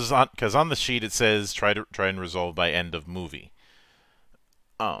 Because on the sheet it says try and resolve by end of movie.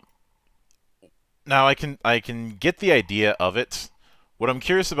 Now I can get the idea of it. What I'm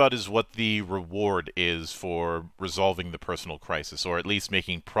curious about is what the reward is for resolving the personal crisis, or at least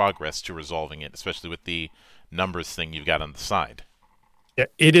making progress to resolving it, especially with the numbers thing you've got on the side. Yeah,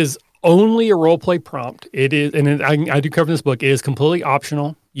 it is only a roleplay prompt. It is, and I do cover in this book. It is completely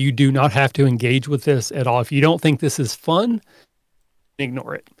optional. You do not have to engage with this at all. If you don't think this is fun,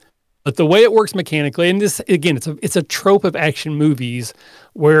 ignore it. But the way it works mechanically, and this, again, it's a trope of action movies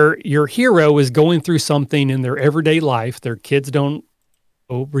where your hero is going through something in their everyday life. Their kids don't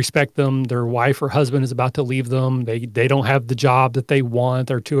respect them. Their wife or husband is about to leave them. They don't have the job that they want.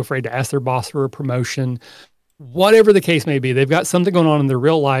 They're too afraid to ask their boss for a promotion. Whatever the case may be, they've got something going on in their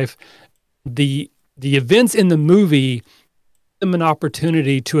real life. The events in the movie give them an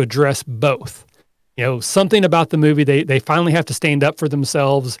opportunity to address both. Something about the movie, they finally have to stand up for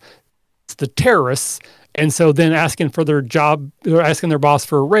themselves. The terrorists, and so then asking for their job or asking their boss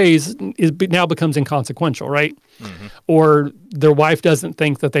for a raise now becomes inconsequential, right? Mm-hmm. Or their wife doesn't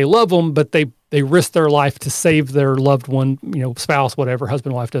think that they love them, but they risk their life to save their loved one, spouse, whatever,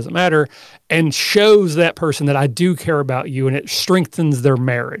 husband, wife, doesn't matter, and shows that person that I do care about you, and it strengthens their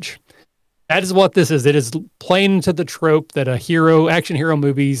marriage. That is what this is. It is playing into the trope that action hero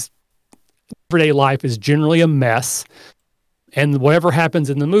movies, everyday life is generally a mess. And whatever happens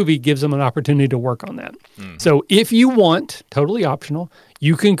in the movie gives them an opportunity to work on that. Mm-hmm. So if you want, totally optional,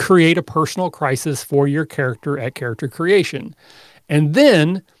 you can create a personal crisis for your character at character creation. And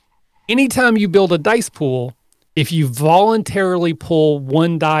then anytime you build a dice pool, if you voluntarily pull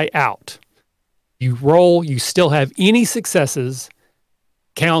one die out, you roll, you still have any successes,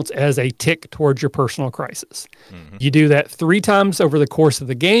 counts as a tick towards your personal crisis. Mm-hmm. You do that 3 times over the course of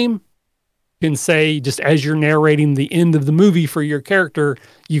the game. Can say, just as you're narrating the end of the movie for your character,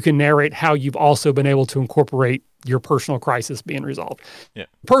 you can narrate how you've also been able to incorporate your personal crisis being resolved. Yeah.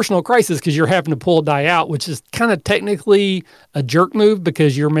 Personal crisis, because you're having to pull a die out, which is kind of technically a jerk move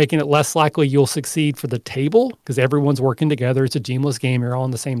because you're making it less likely you'll succeed for the table because everyone's working together. It's a GM-less game. You're all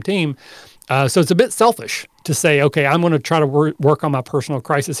on the same team. So it's a bit selfish to say, okay, I'm going to try to work on my personal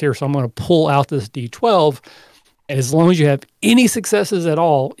crisis here, so I'm going to pull out this D12. As long as you have any successes at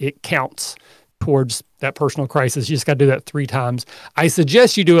all, it counts towards that personal crisis. You just got to do that 3 times. I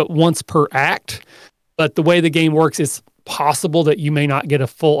suggest you do it once per act, but the way the game works, it's possible that you may not get a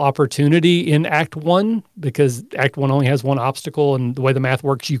full opportunity in Act 1 because Act 1 only has 1 obstacle, and the way the math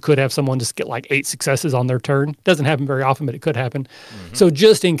works, you could have someone just get like 8 successes on their turn. It doesn't happen very often, but it could happen. Mm-hmm. So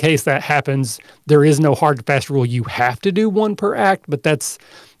just in case that happens, there is no hard and fast rule. You have to do 1 per act, but that's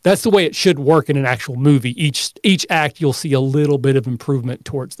the way it should work in an actual movie. Each act, you'll see a little bit of improvement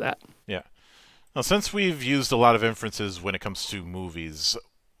towards that. Yeah. Now, since we've used a lot of inferences when it comes to movies,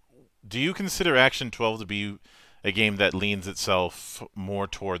 do you consider Action 12 to be a game that leans itself more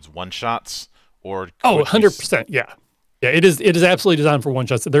towards one-shots, or Oh, 100%. Yeah. Yeah, it is absolutely designed for one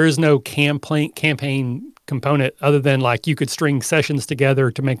shots. There is no campaign component other than like you could string sessions together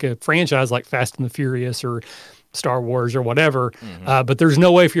to make a franchise like Fast and the Furious or Star Wars or whatever. But there's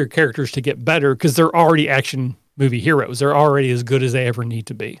no way for your characters to get better because they're already action movie heroes. They're already as good as they ever need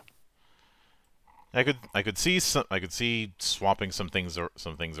to be. I could see swapping some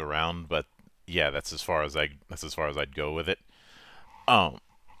things around, but yeah, that's as far as I'd go with it.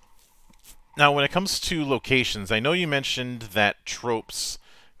 Now, when it comes to locations, I know you mentioned that tropes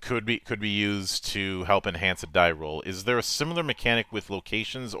could be used to help enhance a die roll. Is there a similar mechanic with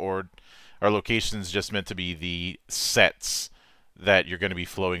locations, or are locations just meant to be the sets that you're going to be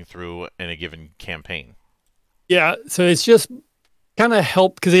flowing through in a given campaign? Yeah, so it's just kind of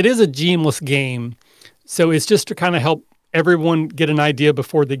help because it is a GM-less game. So it's just to kind of help everyone get an idea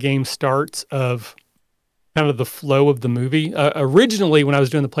before the game starts of kind of the flow of the movie. Originally, when I was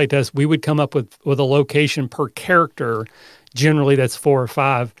doing the playtest, we would come up with a location per character. Generally, that's 4 or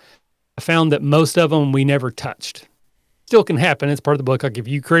 5. I found that most of them we never touched. Still can happen. It's part of the book. Like if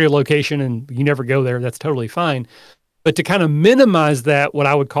you create a location and you never go there, that's totally fine. But to kind of minimize that, what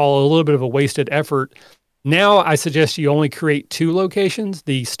I would call a little bit of a wasted effort, now I suggest you only create 2 locations.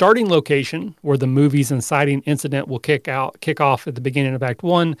 The starting location, where the movie's inciting incident will kick off at the beginning of Act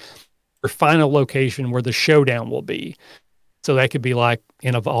 1, or final location where the showdown will be. So that could be like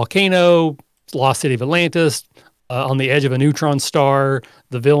in a volcano, lost city of Atlantis, on the edge of a neutron star,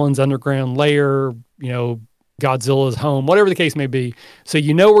 the villain's underground lair, Godzilla's home, whatever the case may be. So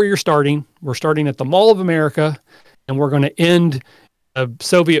you know where you're starting. We're starting at the Mall of America, and we're going to end a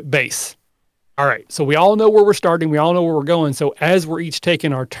Soviet base. All right, so we all know where we're starting. We all know where we're going. So as we're each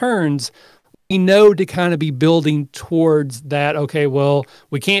taking our turns, we know to kind of be building towards that. Okay, well,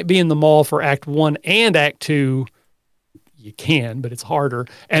 we can't be in the mall for Act 1 and Act 2. You can, but it's harder.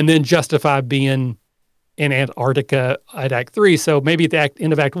 And then justify being in Antarctica at Act 3. So maybe at the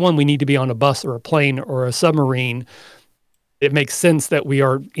end of Act 1, we need to be on a bus or a plane or a submarine. It makes sense that we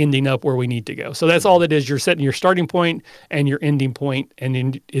are ending up where we need to go. So that's all that is. You're setting your starting point and your ending point, and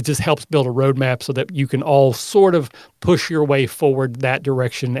then it just helps build a roadmap so that you can all sort of push your way forward that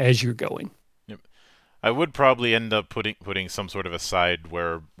direction as you're going. I would probably end up putting some sort of aside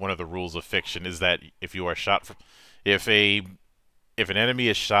where one of the rules of fiction is that if you are shot from, if an enemy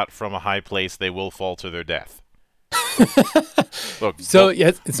is shot from a high place, they will fall to their death. Look, so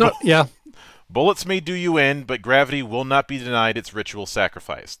yeah, it's not bullets may do you in, but gravity will not be denied its ritual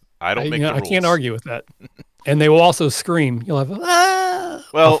sacrifice. I don't make the rules. I can't argue with that. And they will also scream. You'll have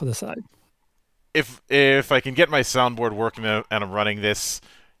off to the side. If I can get my soundboard working and I'm running this,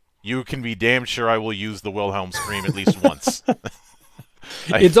 you can be damn sure I will use the Wilhelm scream at least once.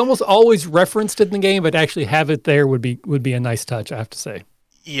 It's almost always referenced in the game, but actually have it there would be a nice touch, I have to say.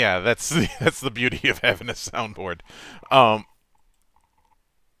 Yeah, that's the beauty of having a soundboard.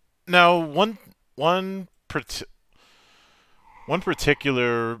 Now, one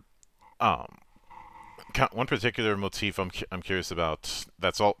particular motif I'm curious about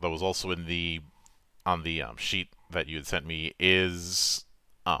that was also on the sheet that you had sent me is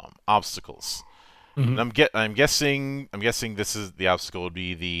obstacles. Mm-hmm. And I'm guessing this is the obstacle would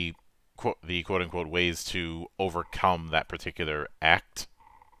be the quote unquote ways to overcome that particular act.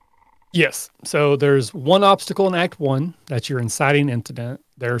 Yes. So there's one obstacle in Act 1, that's your inciting incident.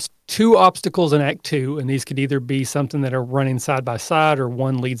 There's 2 obstacles in Act 2, and these could either be something that are running side by side or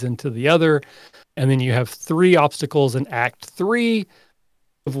one leads into the other. And then you have 3 obstacles in Act 3,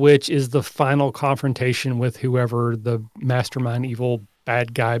 of which is the final confrontation with whoever the mastermind, evil,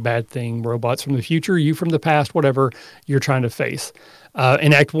 bad guy, bad thing, robots from the future, you from the past, whatever you're trying to face.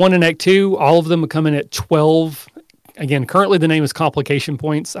 In Act 1 and Act 2, all of them come in at 12. Again, currently the name is complication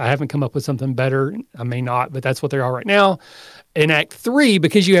points. I haven't come up with something better. I may not, but that's what they are right now. In Act 3,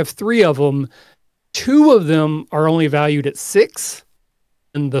 because you have 3 of them, 2 of them are only valued at 6,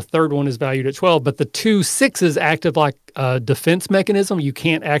 and the third one is valued at 12. But the 2 6s act as like a defense mechanism. You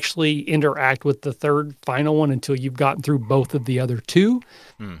can't actually interact with the third final one until you've gotten through both of the other 2.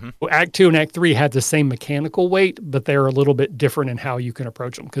 Mm-hmm. Act 2 and Act 3 had the same mechanical weight, but they're a little bit different in how you can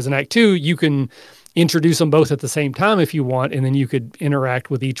approach them. Because in Act 2, you can introduce them both at the same time if you want, and then you could interact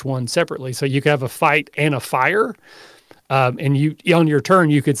with each one separately. So you could have a fight and a fire. And you on your turn,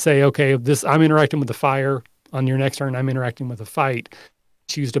 you could say, okay, I'm interacting with the fire. On your next turn, I'm interacting with a fight.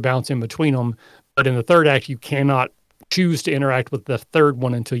 Choose to bounce in between them. But in the third act, you cannot choose to interact with the third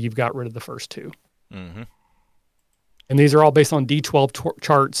one until you've got rid of the first 2. Mm-hmm. And these are all based on D12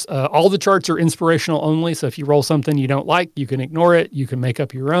 charts. All the charts are inspirational only. So if you roll something you don't like, you can ignore it. You can make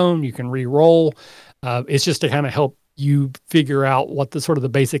up your own. You can re-roll. It's just to kind of help you figure out what the sort of the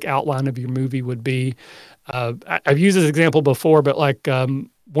basic outline of your movie would be. I've used this example before, but like one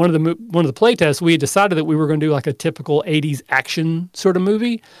of the play tests, we had decided that we were going to do like a typical 80s action sort of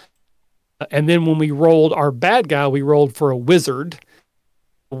movie. And then when we rolled our bad guy, we rolled for a wizard.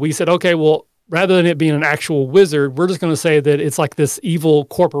 We said, okay, well, rather than it being an actual wizard, we're just going to say that it's like this evil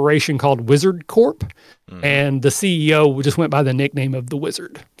corporation called Wizard Corp. Mm-hmm. And the CEO just went by the nickname of the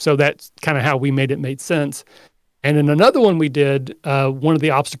Wizard. So that's kind of how we made it made sense. And in another one we did, one of the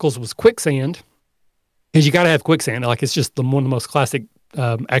obstacles was quicksand. Because you got to have quicksand. Like it's just one of the most classic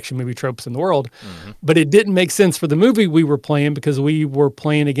action movie tropes in the world. Mm-hmm. But it didn't make sense for the movie we were playing because we were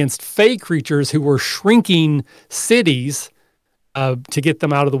playing against fey creatures who were shrinking cities to get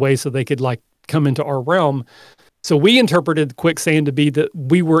them out of the way so they could like come into our realm. So we interpreted quicksand to be that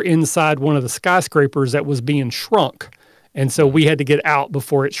we were inside one of the skyscrapers that was being shrunk. And so we had to get out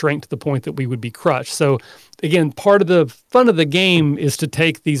before it shrank to the point that we would be crushed. So again, part of the fun of the game is to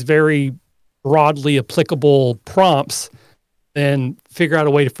take these very broadly applicable prompts and figure out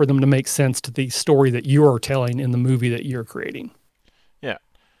a way for them to make sense to the story that you're telling in the movie that you're creating. Yeah.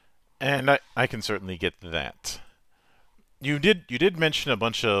 And I can certainly get that. You did mention a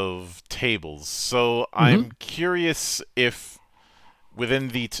bunch of tables. So mm-hmm. I'm curious if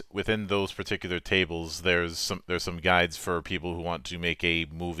within those particular tables there's some guides for people who want to make a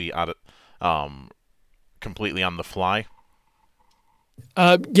movie out of completely on the fly.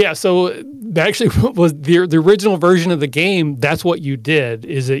 Yeah, so that actually was the original version of the game. That's what you did,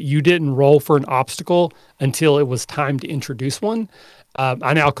 is that you didn't roll for an obstacle until it was time to introduce one.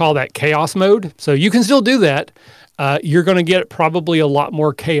 I now call that chaos mode. So you can still do that. You're going to get probably a lot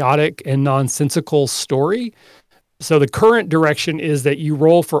more chaotic and nonsensical story. So the current direction is that you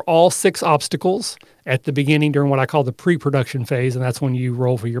roll for all 6 obstacles at the beginning during what I call the pre-production phase. And that's when you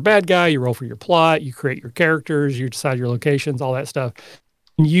roll for your bad guy, you roll for your plot, you create your characters, you decide your locations, all that stuff.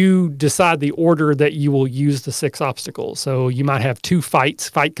 You decide the order that you will use the 6 obstacles. So you might have 2 fights.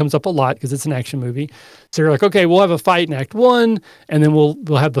 Fight comes up a lot because it's an action movie. So you're like, okay, we'll have a fight in Act 1, and then we'll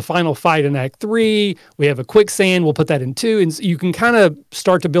have the final fight in Act 3. We have a quicksand. We'll put that in 2. And so you can kind of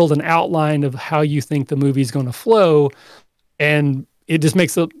start to build an outline of how you think the movie is going to flow. And it just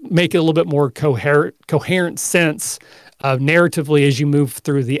make it a little bit more coherent sense narratively as you move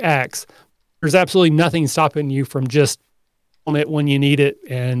through the acts. There's absolutely nothing stopping you from just on it when you need it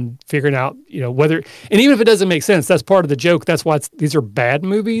and figuring out, whether, and even if it doesn't make sense, that's part of the joke. That's why these are bad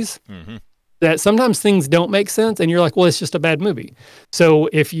movies. Mm-hmm. That sometimes things don't make sense and you're like, well, it's just a bad movie. So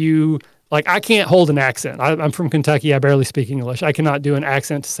if you, like, I can't hold an accent. I'm from Kentucky. I barely speak English. I cannot do an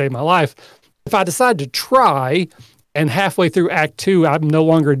accent to save my life. If I decide to try and halfway through Act 2, I'm no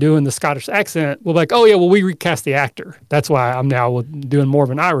longer doing the Scottish accent, we'll be like, oh yeah, well, we recast the actor. That's why I'm now doing more of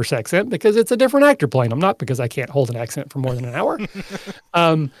an Irish accent, because it's a different actor playing them, not because I can't hold an accent for more than an hour.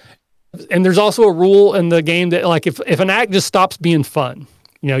 And there's also a rule in the game that, like, if an act just stops being fun,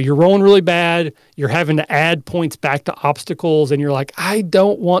 you're rolling really bad, you're having to add points back to obstacles, and you're like, I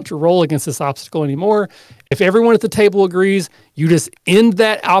don't want to roll against this obstacle anymore. If everyone at the table agrees, you just end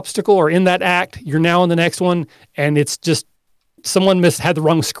that obstacle or end that act, you're now on the next one, and it's just someone had the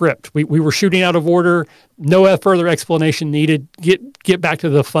wrong script. We were shooting out of order, no further explanation needed. Get back to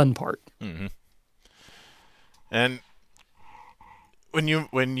the fun part. Mm-hmm. And when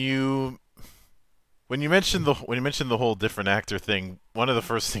you mentioned the whole different actor thing, one of the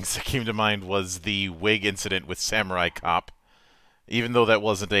first things that came to mind was the wig incident with Samurai Cop. Even though that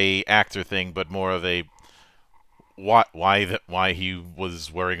wasn't a actor thing, but more of a why he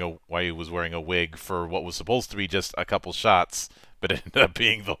was wearing a wig for what was supposed to be just a couple shots, but it ended up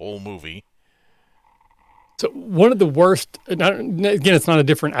being the whole movie. So one of the worst, again, it's not a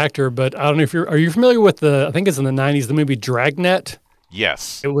different actor, but I don't know if are you familiar with I think it's in the 90s, the movie Dragnet?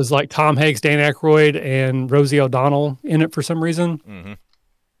 Yes. It was like Tom Hanks, Dan Aykroyd, and Rosie O'Donnell in it for some reason. Mm-hmm.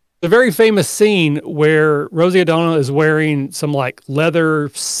 The very famous scene where Rosie O'Donnell is wearing some like leather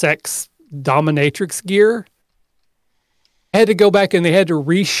sex dominatrix gear. I had to go back and they had to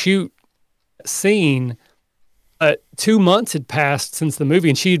reshoot that scene. 2 months had passed since the movie,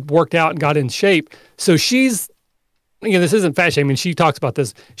 and she'd worked out and got in shape. So she's, this isn't fat shaming. She talks about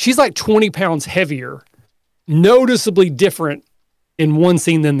this. She's like 20 pounds heavier, noticeably different in one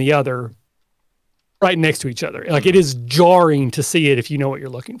scene than the other, right next to each other. Like, it is jarring to see it if you know what you're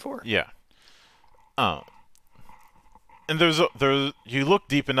looking for. Yeah. And you look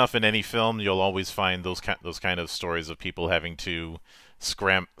deep enough in any film, you'll always find those kind of stories of people having to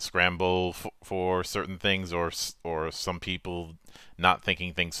scramble for certain things, or some people not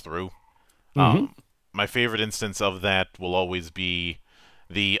thinking things through. Mm-hmm. My favorite instance of that will always be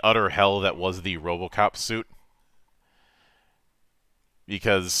the utter hell that was the RoboCop suit.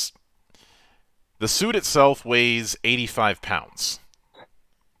 because the suit itself weighs 85 pounds.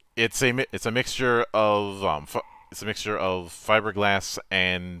 It's a mixture of fiberglass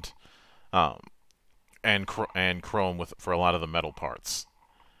and chrome for a lot of the metal parts,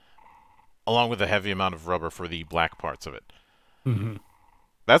 along with a heavy amount of rubber for the black parts of it. Mm-hmm.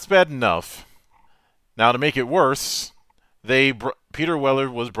 That's bad enough. Now, to make it worse, Peter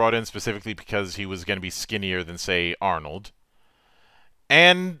Weller was brought in specifically because he was going to be skinnier than, say, Arnold.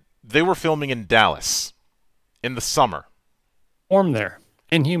 And they were filming in Dallas in the summer. Warm there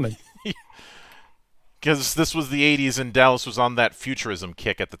and humid. Because this was the 80s and Dallas was on that futurism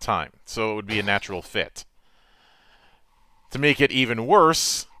kick at the time. So it would be a natural fit. To make it even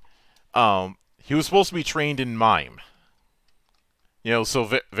worse, he was supposed to be trained in mime. You know, so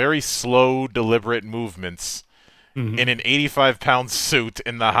very slow, deliberate movements in an 85-pound suit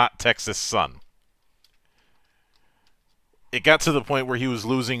in the hot Texas sun. It got to the point where he was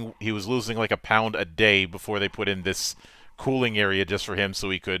losing like a pound a day before they put in this cooling area just for him so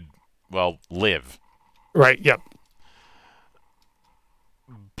he could, well, live. Right, yep.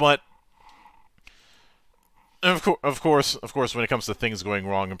 But of course, when it comes to things going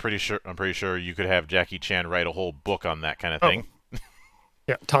wrong, I'm pretty sure you could have Jackie Chan write a whole book on that kind of thing.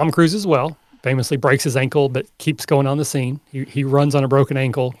 Yeah, Tom Cruise as well. Famously breaks his ankle, but keeps going on the scene. He runs on a broken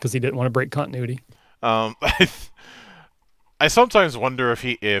ankle because he didn't want to break continuity. I sometimes wonder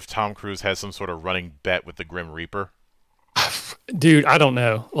if Tom Cruise has some sort of running bet with the Grim Reaper. Dude, I don't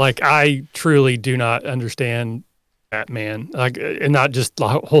know. Like, I truly do not understand that man. Like, and not just the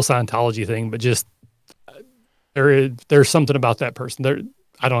whole Scientology thing, but just there's something about that person.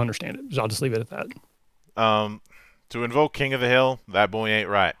 I don't understand it. I'll just leave it at that. To invoke King of the Hill, that boy ain't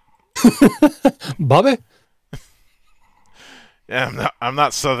right. Bobby? Yeah, I'm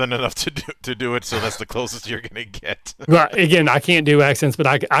not Southern enough to do it, so that's the closest you're gonna get. Well, again, I can't do accents, but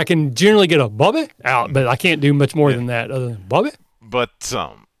I can generally get a Bobby out, but I can't do much more than that other than Bobby. But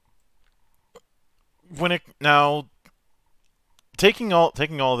taking all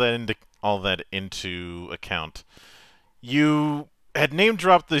that into account, you had name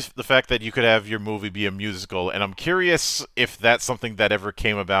dropped the fact that you could have your movie be a musical, and I'm curious if that's something that ever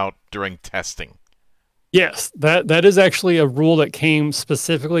came about during testing. Yes, that is actually a rule that came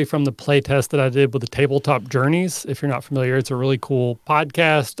specifically from the playtest that I did with the Tabletop Journeys. If you're not familiar, it's a really cool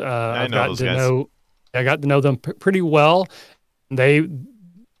podcast. I got to know them pretty well. They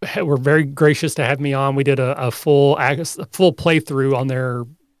were very gracious to have me on. We did a full playthrough on their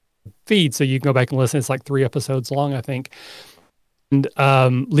feed, so you can go back and listen. It's like 3 episodes long, I think. And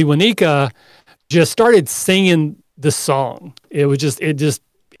Liwanika just started singing the song.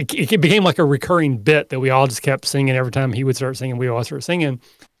 It became like a recurring bit that we all just kept singing every time he would start singing. We all started singing.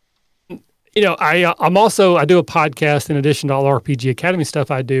 You know, I do a podcast in addition to all RPG Academy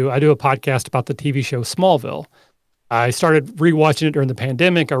stuff I do a podcast about the TV show Smallville. I started rewatching it during the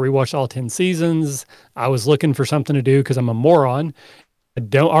pandemic. I rewatched all 10 seasons. I was looking for something to do because I'm a moron. I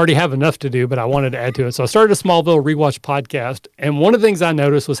don't already have enough to do, but I wanted to add to it. So I started a Smallville rewatch podcast. And one of the things I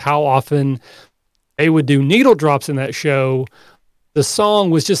noticed was how often they would do needle drops in that show. The song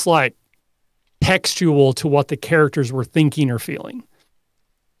was just like textual to what the characters were thinking or feeling.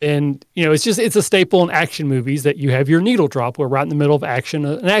 And, you know, it's a staple in action movies that you have your needle drop where right in the middle of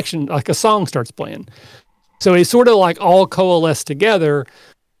action, like a song starts playing. So it's sort of like all coalesced together.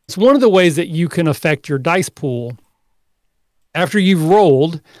 It's one of the ways that you can affect your dice pool. After you've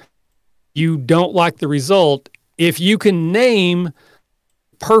rolled, you don't like the result. If you can name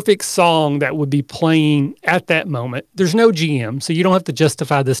perfect song that would be playing at that moment, there's no GM, so you don't have to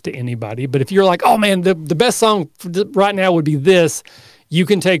justify this to anybody. But if you're like, oh man, the best song right now would be this, you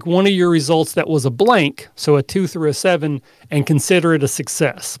can take one of your results that was a blank, so a 2 through a 7, and consider it a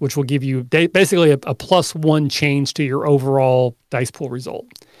success, which will give you basically a +1 change to your overall dice pool result.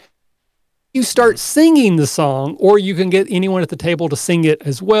 You start singing the song, or you can get anyone at the table to sing it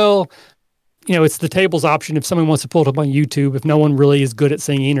as well. You know, it's the table's option if someone wants to pull it up on YouTube, if no one really is good at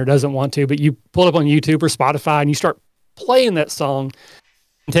singing or doesn't want to, but you pull it up on YouTube or Spotify and you start playing that song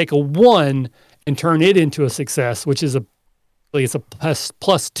and take a 1 and turn it into a success, which is it's a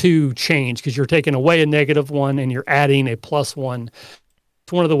 +2 change because you're taking away a -1 and you're adding a +1.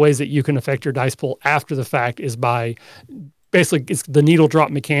 It's one of the ways that you can affect your dice pool after the fact is by basically it's the needle drop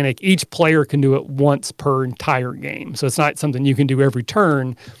mechanic. Each player can do it once per entire game. So it's not something you can do every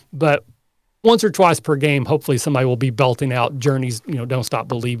turn, but once or twice per game, hopefully somebody will be belting out Journeys, you know, Don't Stop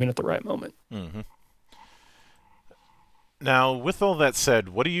Believing at the right moment. Mm-hmm. Now, with all that said,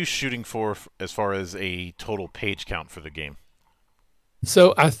 what are you shooting for as far as a total page count for the game?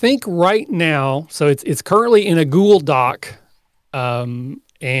 So I think right now, so it's currently in a Google Doc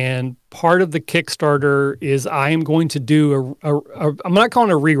And part of the Kickstarter is I am going to do I'm not calling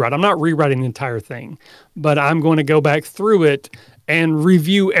it a rewrite. I'm not rewriting the entire thing, but I'm going to go back through it and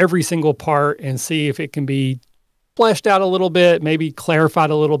review every single part and see if it can be fleshed out a little bit, maybe clarified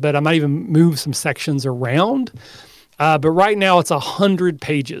a little bit. I might even move some sections around. But right now it's 100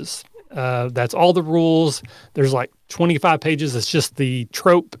 pages. That's all the rules. There's like 25 pages. It's just the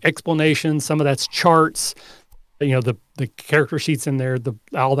trope explanation. Some of that's charts, the character sheets in there,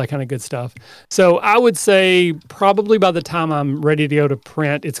 all that kind of good stuff. So I would say probably by the time I'm ready to go to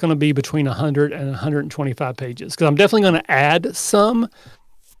print, it's going to be between 100 and 125 pages, because I'm definitely going to add some.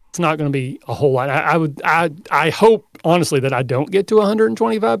 It's not going to be a whole lot. I hope honestly that I don't get to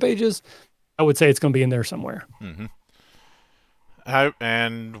 125 pages. I would say it's going to be in there somewhere. Mm-hmm.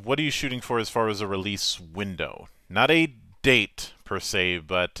 And what are you shooting for as far as a release window? Not a date per se,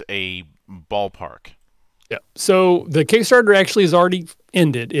 but a ballpark. Yeah. So the Kickstarter actually has already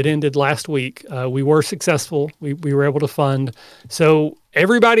ended. It ended last week. We were successful. We were able to fund. So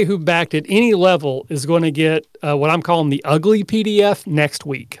everybody who backed at any level is going to get what I'm calling the ugly PDF next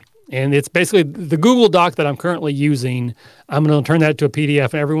week. And it's basically the Google Doc that I'm currently using. I'm going to turn that to a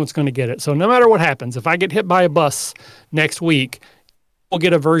PDF and everyone's going to get it. So no matter what happens, if I get hit by a bus next week, we'll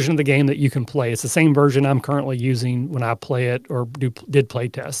get a version of the game that you can play. It's the same version I'm currently using when I play it or did play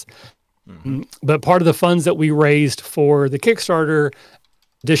tests. Mm-hmm. But part of the funds that we raised for the Kickstarter,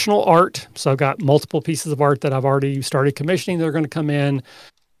 additional art. So I've got multiple pieces of art that I've already started commissioning. They're going to come in,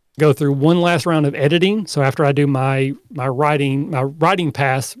 go through one last round of editing. So after I do my writing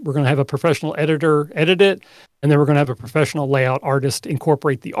pass, we're going to have a professional editor edit it. And then we're going to have a professional layout artist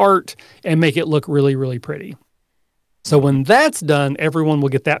incorporate the art and make it look really, really pretty. So when that's done, everyone will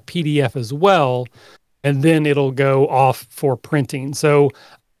get that PDF as well. And then it'll go off for printing. So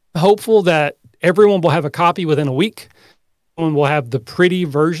hopeful that everyone will have a copy within a week. Everyone will have the pretty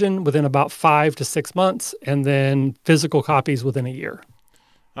version within about 5 to 6 months, and then physical copies within a year.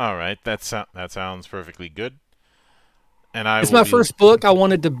 All right, that sounds perfectly good. And it's my first book. I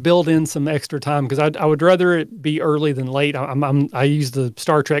wanted to build in some extra time because I would rather it be early than late. I use the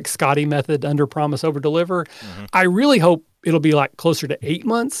Star Trek Scotty method, under promise, over deliver. Mm-hmm. I really hope it'll be like closer to 8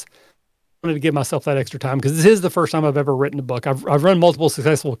 months. I wanted to give myself that extra time because this is the first time I've ever written a book. I've run multiple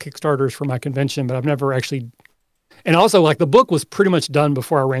successful Kickstarters for my convention, but I've never actually. And also, like, the book was pretty much done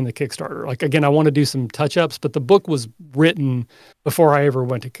before I ran the Kickstarter. Like, again, I want to do some touch-ups, but the book was written before I ever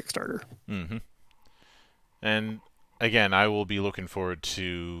went to Kickstarter. Mm-hmm. And again, I will be looking forward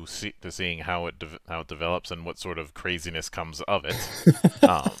to seeing how it develops and what sort of craziness comes of it.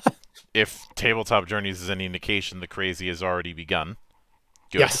 If Tabletop Journeys is any indication, the crazy has already begun.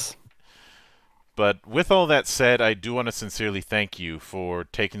 Good. Yes. But with all that said, I do want to sincerely thank you for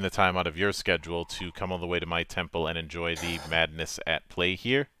taking the time out of your schedule to come all the way to my temple and enjoy the madness at play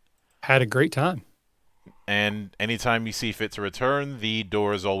here. Had a great time. And anytime you see fit to return, the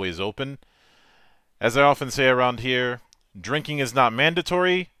door is always open. As I often say around here, drinking is not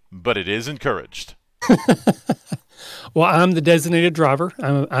mandatory, but it is encouraged. Well, I'm the designated driver.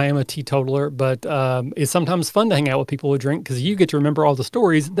 I am a teetotaler, but it's sometimes fun to hang out with people who drink because you get to remember all the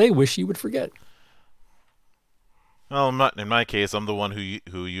stories they wish you would forget. Well, in my case, I'm the one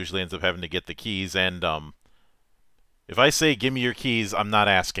who usually ends up having to get the keys, and if I say give me your keys, I'm not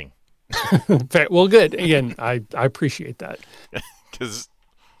asking. Well, good. Again, I appreciate that. Because,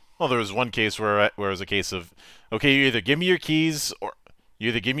 well, there was one case where it was a case of, okay, you either give me your keys,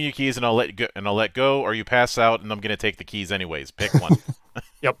 and I'll let go, or you pass out, and I'm gonna take the keys anyways. Pick one.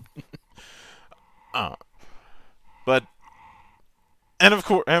 Yep. And of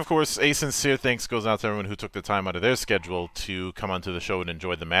course, a sincere thanks goes out to everyone who took the time out of their schedule to come onto the show and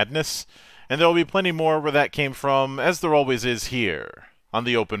enjoy the madness. And there will be plenty more where that came from, as there always is here on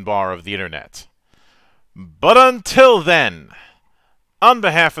the open bar of the internet. But until then, on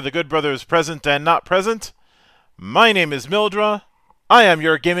behalf of the good brothers present and not present, my name is Mildra. I am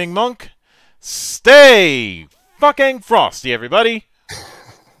your gaming monk. Stay fucking frosty, everybody.